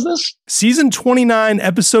season was this? Season 29,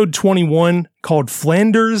 episode 21, called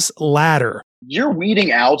Flanders Ladder. You're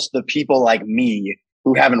weeding out the people like me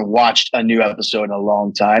who haven't watched a new episode in a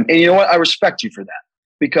long time. And you know what? I respect you for that,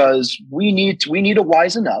 because we need to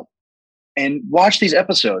wisen up and watch these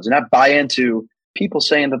episodes and not buy into people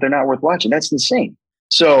saying that they're not worth watching. That's insane.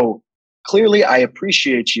 So clearly I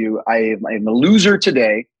appreciate you. I'm a loser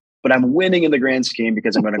today, but I'm winning in the grand scheme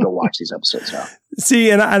because I'm going to go watch these episodes now.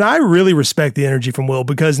 See, and I really respect the energy from Will,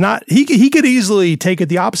 because he could easily take it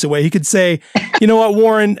the opposite way. He could say, you know what,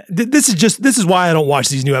 Warren, this is why I don't watch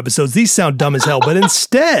these new episodes. These sound dumb as hell. But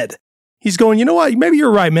instead, he's going, you know what, maybe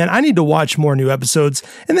you're right, man. I need to watch more new episodes.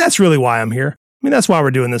 And that's really why I'm here. I mean, that's why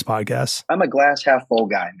we're doing this podcast. I'm a glass half full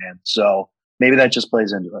guy, man. So maybe that just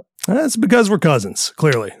plays into it. That's because we're cousins,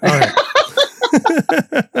 clearly. All right.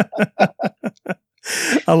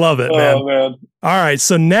 I love it, man. Oh, man. All right,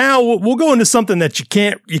 so now we'll go into something that you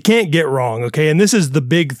can't get wrong, okay? And this is the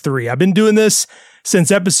big 3. I've been doing this since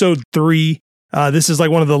episode 3. This is like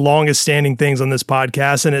one of the longest standing things on this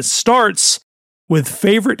podcast, and it starts with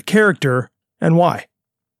favorite character and why.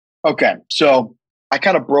 Okay, so I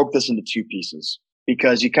kind of broke this into 2 pieces,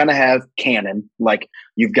 because you kind of have canon, like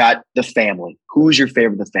you've got the family. Who's your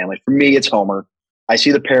favorite of the family? For me, it's Homer. I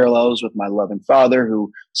see the parallels with my loving father,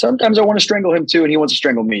 who sometimes I want to strangle him too, and he wants to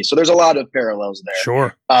strangle me. So there's a lot of parallels there.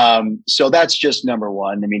 Sure. So that's just number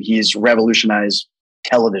one. I mean, he's revolutionized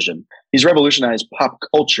television. He's revolutionized pop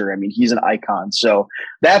culture. I mean, he's an icon. So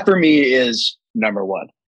that for me is number one.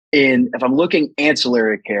 And if I'm looking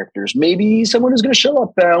ancillary characters, maybe someone who's going to show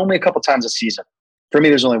up only a couple times a season. For me,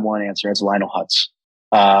 there's only one answer. It's Lionel Hutz.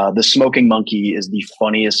 The smoking monkey is the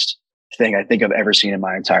funniest thing I think I've ever seen in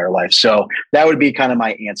my entire life. So that would be kind of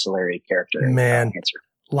my ancillary character. Man,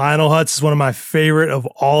 Lionel Hutz is one of my favorite of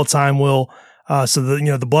all time, Will. So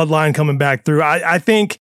the bloodline coming back through. I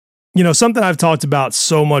think, something I've talked about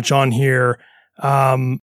so much on here.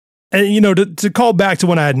 And to call back to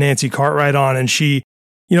when I had Nancy Cartwright on, and she,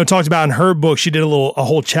 talked about in her book, she did a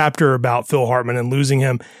whole chapter about Phil Hartman and losing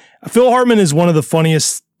him. Phil Hartman is one of the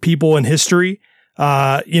funniest people in history.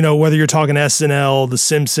 Whether you're talking SNL, The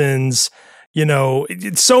Simpsons,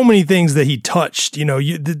 it's so many things that he touched.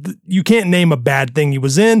 You can't name a bad thing he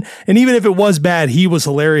was in. And even if it was bad, he was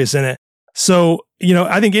hilarious in it. So,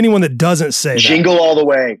 I think anyone that doesn't say Jingle All the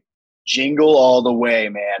Way. Jingle All the Way,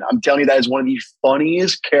 man. I'm telling you, that is one of the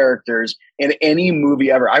funniest characters in any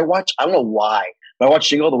movie ever. I don't know why, but I watched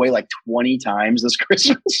Jingle All the Way like 20 times this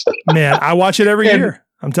Christmas. Man, I watch it every year.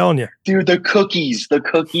 I'm telling you. Dude, the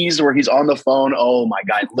cookies where he's on the phone. Oh my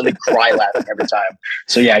God. I literally cry laughing every time.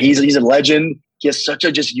 So yeah, he's a legend. He has such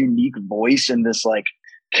a just unique voice and this like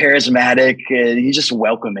charismatic, and he's just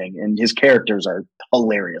welcoming, and his characters are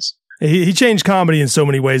hilarious. He changed comedy in so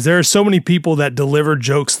many ways. There are so many people that deliver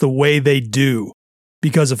jokes the way they do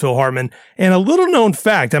because of Phil Hartman. And a little known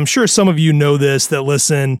fact, I'm sure some of you know this that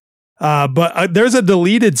listen, but there's a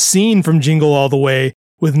deleted scene from Jingle All the Way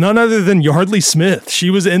with none other than Yardley Smith.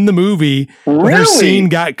 She was in the movie. Really? Her scene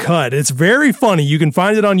got cut. It's very funny. You can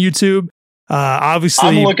find it on YouTube.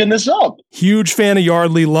 Obviously, I'm looking this up. Huge fan of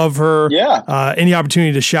Yardley. Love her. Yeah. Any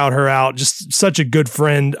opportunity to shout her out. Just such a good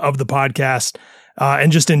friend of the podcast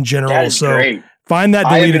and just in general. That is great. Find that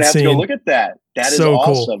deleted scene. I have to go look at that. That is so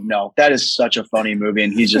awesome. Cool. No, that is such a funny movie,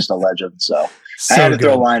 and he's just a legend. So so I had to good.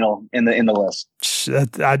 throw Lionel in the list.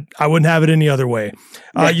 I wouldn't have it any other way.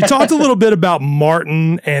 You talked a little bit about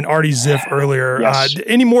Martin and Artie Ziff earlier. Yes.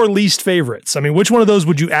 Any more least favorites? I mean, which one of those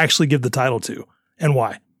would you actually give the title to, and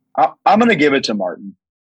why? I'm going to give it to Martin.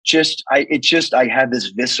 I have this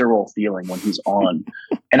visceral feeling when he's on,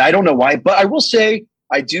 and I don't know why, but I will say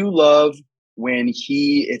I do love when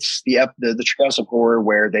it's the Treehouse of Horror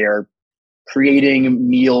where they are creating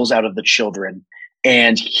meals out of the children,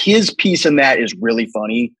 and his piece in that is really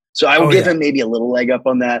funny. So I will give him maybe a little leg up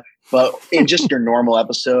on that, but in just your normal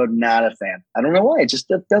episode, not a fan. I don't know why. It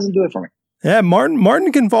doesn't do it for me. Yeah,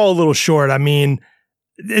 Martin can fall a little short. I mean,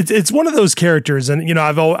 it's one of those characters, and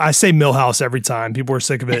I say Milhouse every time. People are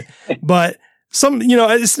sick of it, but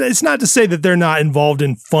it's not to say that they're not involved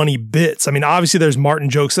in funny bits. I mean, obviously there's Martin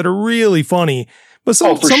jokes that are really funny, but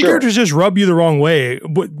some characters just rub you the wrong way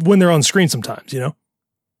when they're on screen sometimes,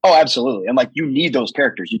 Oh, absolutely. And you need those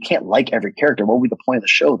characters. You can't like every character. What would be the point of the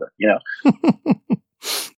show then,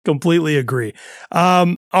 Completely agree.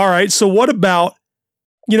 All right. So what about,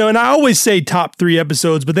 and I always say top 3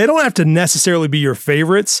 episodes, but they don't have to necessarily be your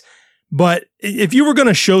favorites. But if you were going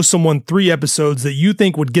to show someone 3 episodes that you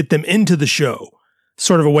think would get them into the show,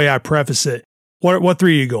 sort of a way I preface it, what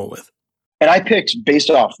 3 are you going with? And I picked based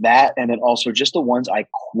off that, and then also just the ones I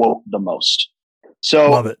quote the most.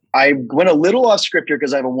 So Love it. I went a little off script here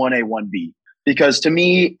because I have a 1A, 1B. Because to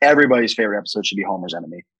me, everybody's favorite episode should be Homer's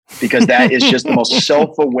Enemy. Because that is just the most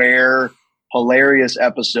self-aware, hilarious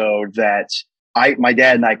episode that my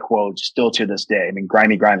dad and I quote still to this day. I mean,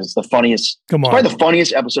 Grimy Grimes, it's the funniest, Come on. it's probably the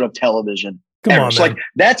funniest episode of television Come ever. on, So man. like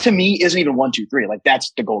that to me isn't even 1, 2, 3. Like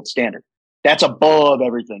that's the gold standard. That's above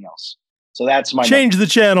everything else. So that's my Change the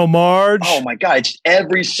channel, Marge. Oh my God, it's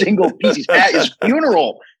every single piece. He's at his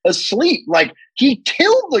funeral, asleep. Like he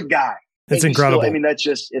killed the guy. It's And he's still- incredible. I mean,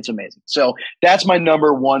 it's amazing. So that's my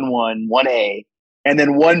number 1A. And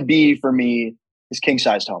then 1B for me is King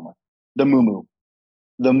Sized Homer, the Moo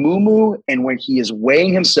Moo. And when he is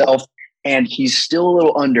weighing himself and he's still a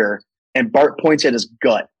little under, and Bart points at his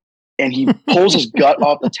gut and he pulls his gut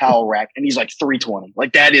off the towel rack and he's like 320.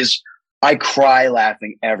 Like that is, I cry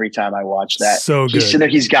laughing every time I watch that. So He's good. sitting there,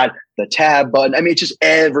 he's got the tab button. I mean, it's just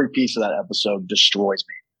every piece of that episode destroys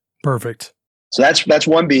me. Perfect. So that's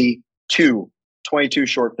 1B. 22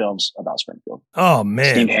 short films about Springfield. Oh,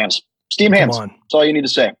 man. Steamed hams. Steamed Come hams. on. That's all you need to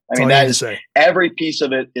say. I That's mean, all you that need to is say. every piece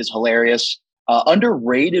of it is hilarious.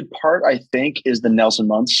 Underrated part, I think, is the Nelson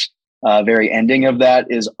Muntz. Very ending of that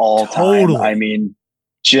is all time. Totally. I mean,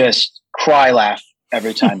 just cry laugh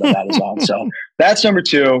every time that is on. So that's number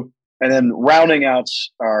 2. And then rounding out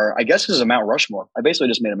our, I guess this is a Mount Rushmore. I basically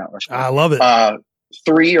just made a Mount Rushmore. I love it.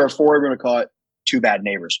 3 or 4, we're going to call it Two Bad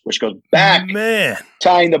Neighbors, which goes back, Man.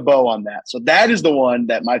 tying the bow on that. So that is the one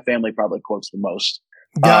that my family probably quotes the most.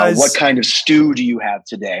 Guys. What kind of stew do you have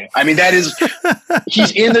today? I mean, that is,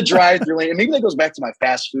 he's in the drive-thru lane. And maybe that goes back to my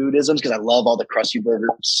fast food isms because I love all the Krusty Burger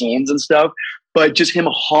scenes and stuff. But just him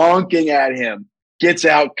honking at him, gets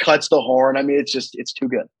out, cuts the horn. I mean, it's too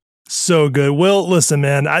good. So good. Will, listen,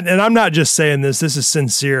 man, and I'm not just saying this. This is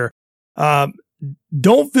sincere.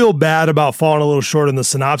 Don't feel bad about falling a little short in the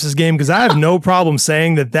synopsis game because I have no problem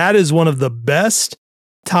saying that is one of the best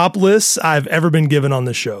top lists I've ever been given on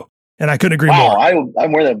this show. And I couldn't agree more.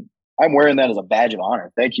 I'm wearing that as a badge of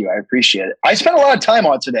honor. Thank you. I appreciate it. I spent a lot of time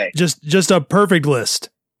on it today. Just a perfect list.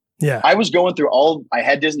 Yeah. I was going through I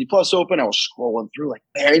had Disney Plus open. I was scrolling through like,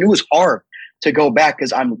 man, it was hard to go back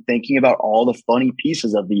because I'm thinking about all the funny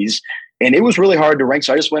pieces of these. And it was really hard to rank.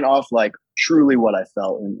 So I just went off like truly what I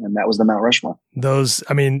felt. And that was the Mount Rushmore. Those,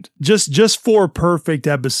 I mean, just 4 perfect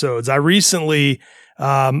episodes. I recently,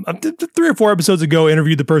 3 or 4 episodes ago,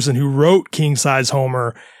 interviewed the person who wrote King Size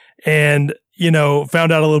Homer and,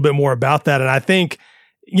 found out a little bit more about that. And I think,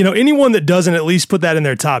 anyone that doesn't at least put that in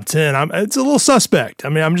their top 10, it's a little suspect. I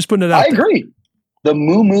mean, I'm just putting it out there. I agree. The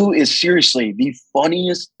Moo Moo is seriously the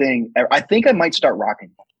funniest thing ever. I think I might start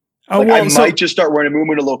rocking. I might just start wearing a Moo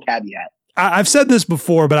Moo and a little caveat. I've said this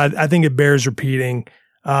before, but I think it bears repeating.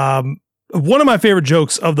 One of my favorite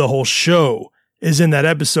jokes of the whole show is in that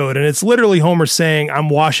episode, and it's literally Homer saying, "I'm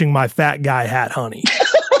washing my fat guy hat, honey."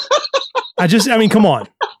 Come on.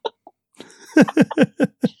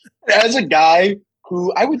 As a guy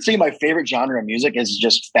who I would say my favorite genre of music is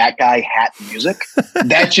just fat guy hat music,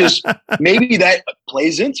 that just maybe that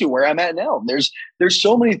plays into where I'm at now. There's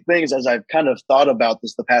so many things as I've kind of thought about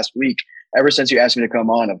this the past week, ever since you asked me to come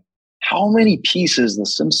on, of how many pieces The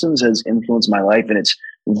Simpsons has influenced my life. And it's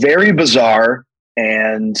very bizarre.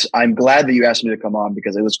 And I'm glad that you asked me to come on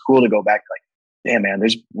because it was cool to go back like, damn, man,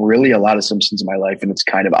 there's really a lot of Simpsons in my life, and it's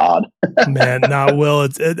kind of odd. Man, Will,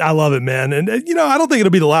 I love it, man. And I don't think it'll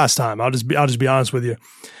be the last time. I'll just be honest with you.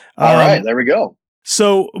 All right, there we go.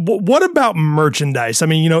 So what about merchandise? I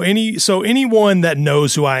mean, anyone that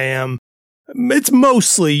knows who I am, it's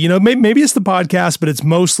mostly, maybe it's the podcast, but it's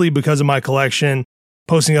mostly because of my collection,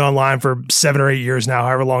 posting it online for 7 or 8 years now,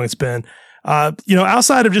 however long it's been.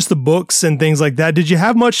 Outside of just the books and things like that, did you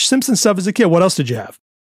have much Simpsons stuff as a kid? What else did you have?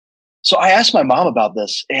 So I asked my mom about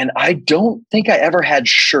this, and I don't think I ever had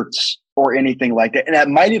shirts or anything like that. And that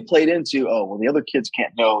might have played into, the other kids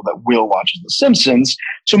can't know that Will watches The Simpsons.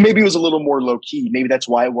 So maybe it was a little more low key. Maybe that's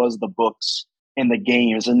why it was the books and the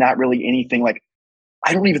games and not really anything like,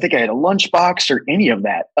 I don't even think I had a lunchbox or any of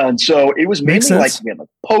that. And so it was mainly like we had like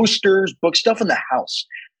posters, book stuff in the house.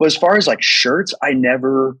 But as far as like shirts, I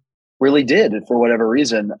never really did for whatever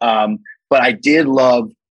reason. But I did love,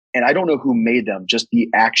 and I don't know who made them, just the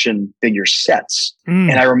action figure sets.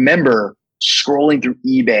 And I remember scrolling through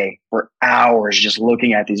eBay for hours, just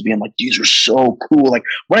looking at these, being like, these are so cool. Like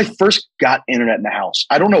when I first got internet in the house,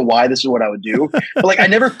 I don't know why this is what I would do, but like I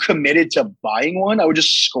never committed to buying one. I would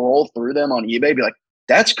just scroll through them on eBay, be like,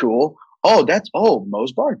 that's cool.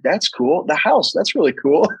 Moe's Bar, that's cool. The house, that's really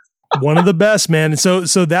cool. One of the best, man. So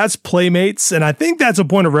that's Playmates. And I think that's a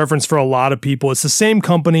point of reference for a lot of people. It's the same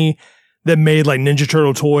company that made like Ninja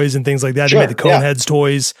Turtle toys and things like that. Sure, they made the Coneheads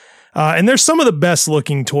toys. And there's some of the best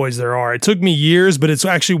looking toys there are. It took me years, but it's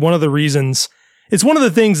actually one of the reasons. It's one of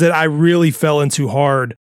the things that I really fell into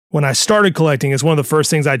hard when I started collecting. It's one of the first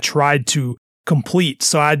things I tried to complete.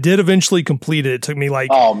 So I did eventually complete it. It took me like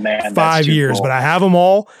 5 years, cool. but I have them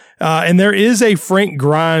all. And there is a Frank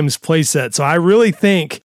Grimes playset. So I really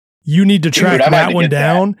think you need to track that one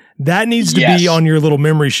down. That needs to be on your little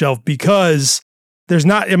memory shelf, because there's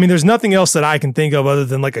nothing else that I can think of other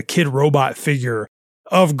than like a Kid Robot figure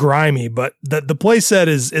of Grimy, but the playset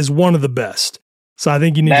is one of the best. So I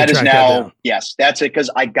think you need to track that down. Yes, that's it.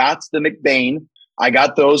 Because I got the McBain. I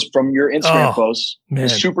got those from your Instagram posts. The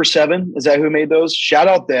Super 7, is that who made those? Shout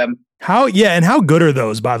out them. And how good are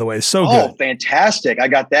those, by the way? So good. Oh, fantastic. I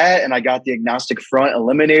got that, and I got the Agnostic Front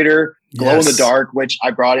Eliminator, glow in the dark, which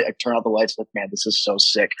I brought it. I turned out the lights, like, man, this is so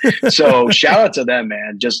sick. So shout out to them,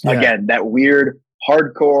 man. Just, again, that weird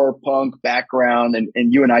hardcore punk background.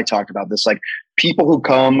 And you and I talked about this, like people who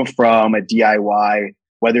come from a DIY,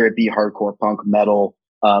 whether it be hardcore punk, metal,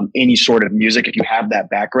 any sort of music, if you have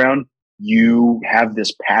that background, you have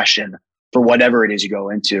this passion for whatever it is you go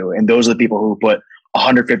into. And those are the people who put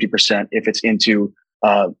 150% if it's into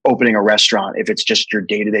opening a restaurant, if it's just your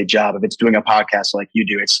day-to-day job, if it's doing a podcast like you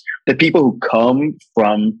do. It's the people who come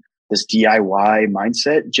from this DIY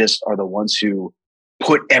mindset just are the ones who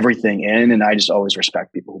put everything in. And I just always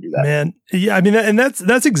respect people who do that. Man, yeah, I mean, and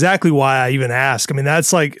that's exactly why I even ask. I mean,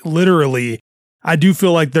 that's like literally, I do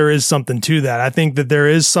feel like there is something to that. I think that there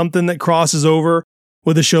is something that crosses over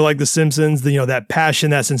with a show like The Simpsons, that passion,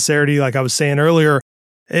 that sincerity, like I was saying earlier,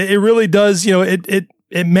 it really does, it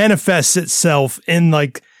manifests itself in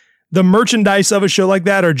like the merchandise of a show like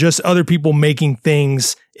that, or just other people making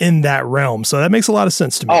things in that realm. So that makes a lot of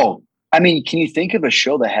sense to me. Oh, I mean, can you think of a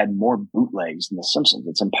show that had more bootlegs than The Simpsons?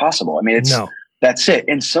 It's impossible. I mean, that's it.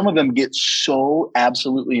 And some of them get so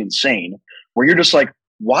absolutely insane where you're just like,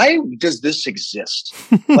 why does this exist?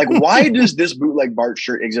 Like, why does this bootleg Bart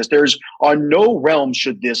shirt exist? There's on no realm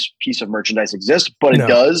should this piece of merchandise exist, but it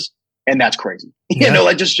does. And that's crazy.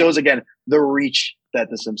 That just shows again, the reach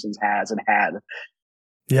that The Simpsons has and had.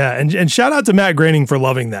 Yeah. And shout out to Matt Groening for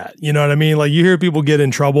loving that. You know what I mean? Like you hear people get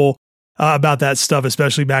in trouble about that stuff,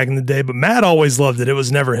 especially back in the day, but Matt always loved it. It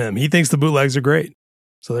was never him. He thinks the bootlegs are great.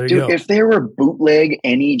 So there you go. If there were bootleg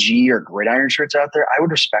NEG or Gridiron shirts out there, I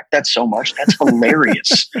would respect that so much. That's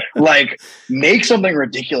hilarious. Like, make something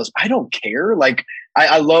ridiculous. I don't care. Like,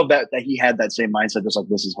 I love that he had that same mindset. Just like,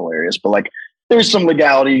 this is hilarious. But like, there's some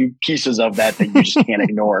legality pieces of that you just can't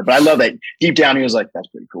ignore. But I love that deep down he was like, that's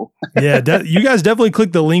pretty cool. Yeah, you guys definitely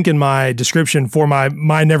click the link in my description for my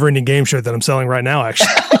Never Ending Game shirt that I'm selling right now. Actually,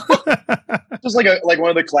 just like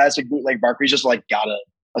one of the classic bootleg Barclays, just like got a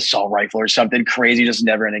assault rifle or something crazy, just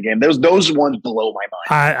never in a game. Those ones blow my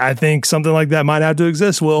mind. I think something like that might have to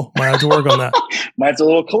exist, Will. Might have to work on that. Might have to a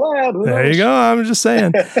little collab. Who there knows? You go. I'm just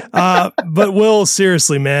saying. But Will,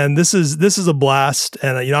 seriously, man, this is a blast.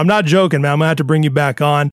 And I'm not joking, man. I'm gonna have to bring you back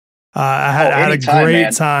on. I had a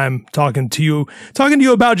great time talking to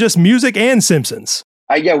you about just music and Simpsons.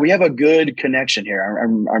 Yeah, we have a good connection here.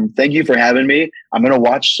 I'm thank you for having me. I'm going to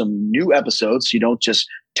watch some new episodes so you don't just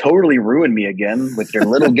totally ruin me again with your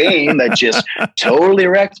little game that just totally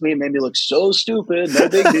wrecked me and made me look so stupid. No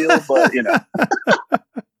big deal, but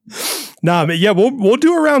Nah, but yeah, we'll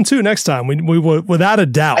do a round 2 next time. We without a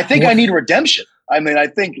doubt. I think I need redemption. I mean, I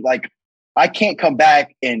think like I can't come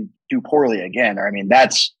back and do poorly again. Or I mean,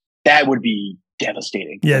 that would be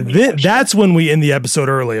devastating. Yeah, that's when we end the episode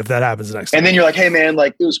early if that happens next time. And then you're like, hey man,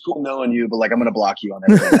 like it was cool knowing you, but like I'm gonna block you on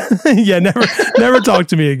everything. Yeah, never talk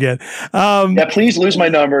to me again. Yeah, please lose my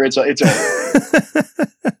number. It's over.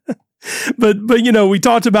 But we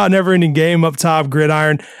talked about Never Ending Game up top,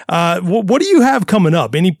 Gridiron. What do you have coming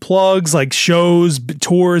up? Any plugs, like shows,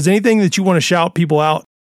 tours, anything that you want to shout people out,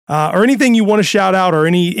 or anything you want to shout out, or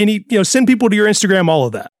any send people to your Instagram, all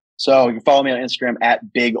of that. So you can follow me on Instagram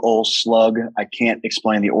at Big Ol Slug. I can't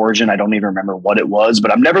explain the origin. I don't even remember what it was,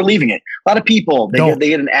 but I'm never leaving it. A lot of people, they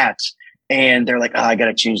get an axe and they're like, I got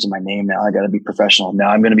to change my name now. I got to be professional. Now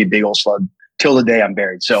I'm going to be Big Ol Slug till the day I'm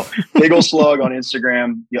buried. So Big Ol Slug on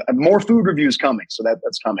Instagram. More food reviews coming. So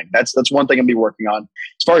that's coming. That's one thing I'll be working on.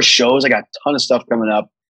 As far as shows, I got a ton of stuff coming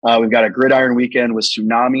up. We've got a Gridiron weekend with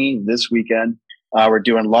Tsunami this weekend. We're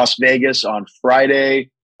doing Las Vegas on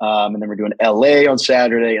Friday. And then we're doing LA on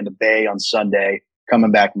Saturday and the Bay on Sunday,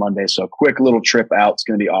 coming back Monday. So quick little trip out. It's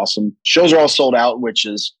going to be awesome. Shows are all sold out, which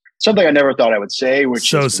is something I never thought I would say, which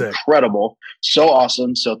so is sick. Incredible. So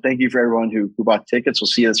awesome. So thank you for everyone who bought tickets. We'll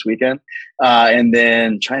see you this weekend. And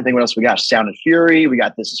then trying to think what else we got. Sound and Fury. We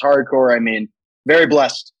got This Is Hardcore. I mean, very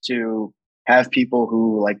blessed to have people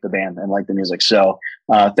who like the band and like the music. So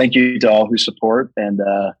thank you to all who support, and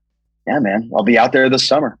yeah, man, I'll be out there this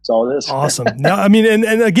summer. That's all it is. Awesome. No, I mean,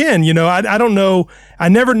 and again, you know, I don't know, I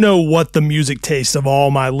never know what the music taste of all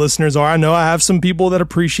my listeners are. I know I have some people that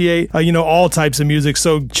appreciate, you know, all types of music.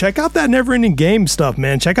 So check out that Never Ending Game stuff,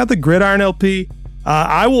 man. Check out the Gridiron LP.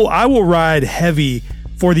 I will ride heavy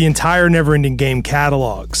for the entire Never Ending Game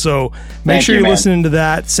catalog. So make sure you're listening to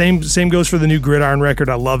that. Same goes for the new Gridiron record.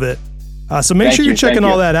 I love it. So make sure you're checking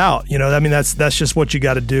all that out. You know, I mean, that's just what you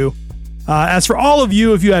got to do. As for all of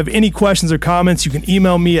you, if you have any questions or comments, you can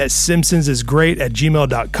email me at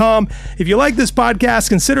simpsonsisgreat@gmail.com. If you like this podcast,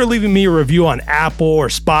 consider leaving me a review on Apple or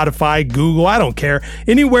Spotify, Google, I don't care.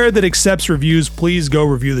 Anywhere that accepts reviews, please go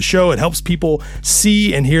review the show. It helps people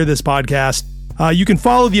see and hear this podcast. You can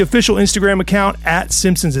follow the official Instagram account at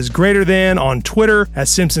SimpsonsIsGreaterThan, on Twitter at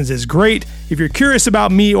SimpsonsIsGreat. If you're curious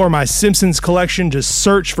about me or my Simpsons collection, just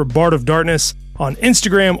search for Bart of Darkness on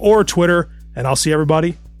Instagram or Twitter, and I'll see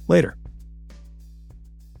everybody later.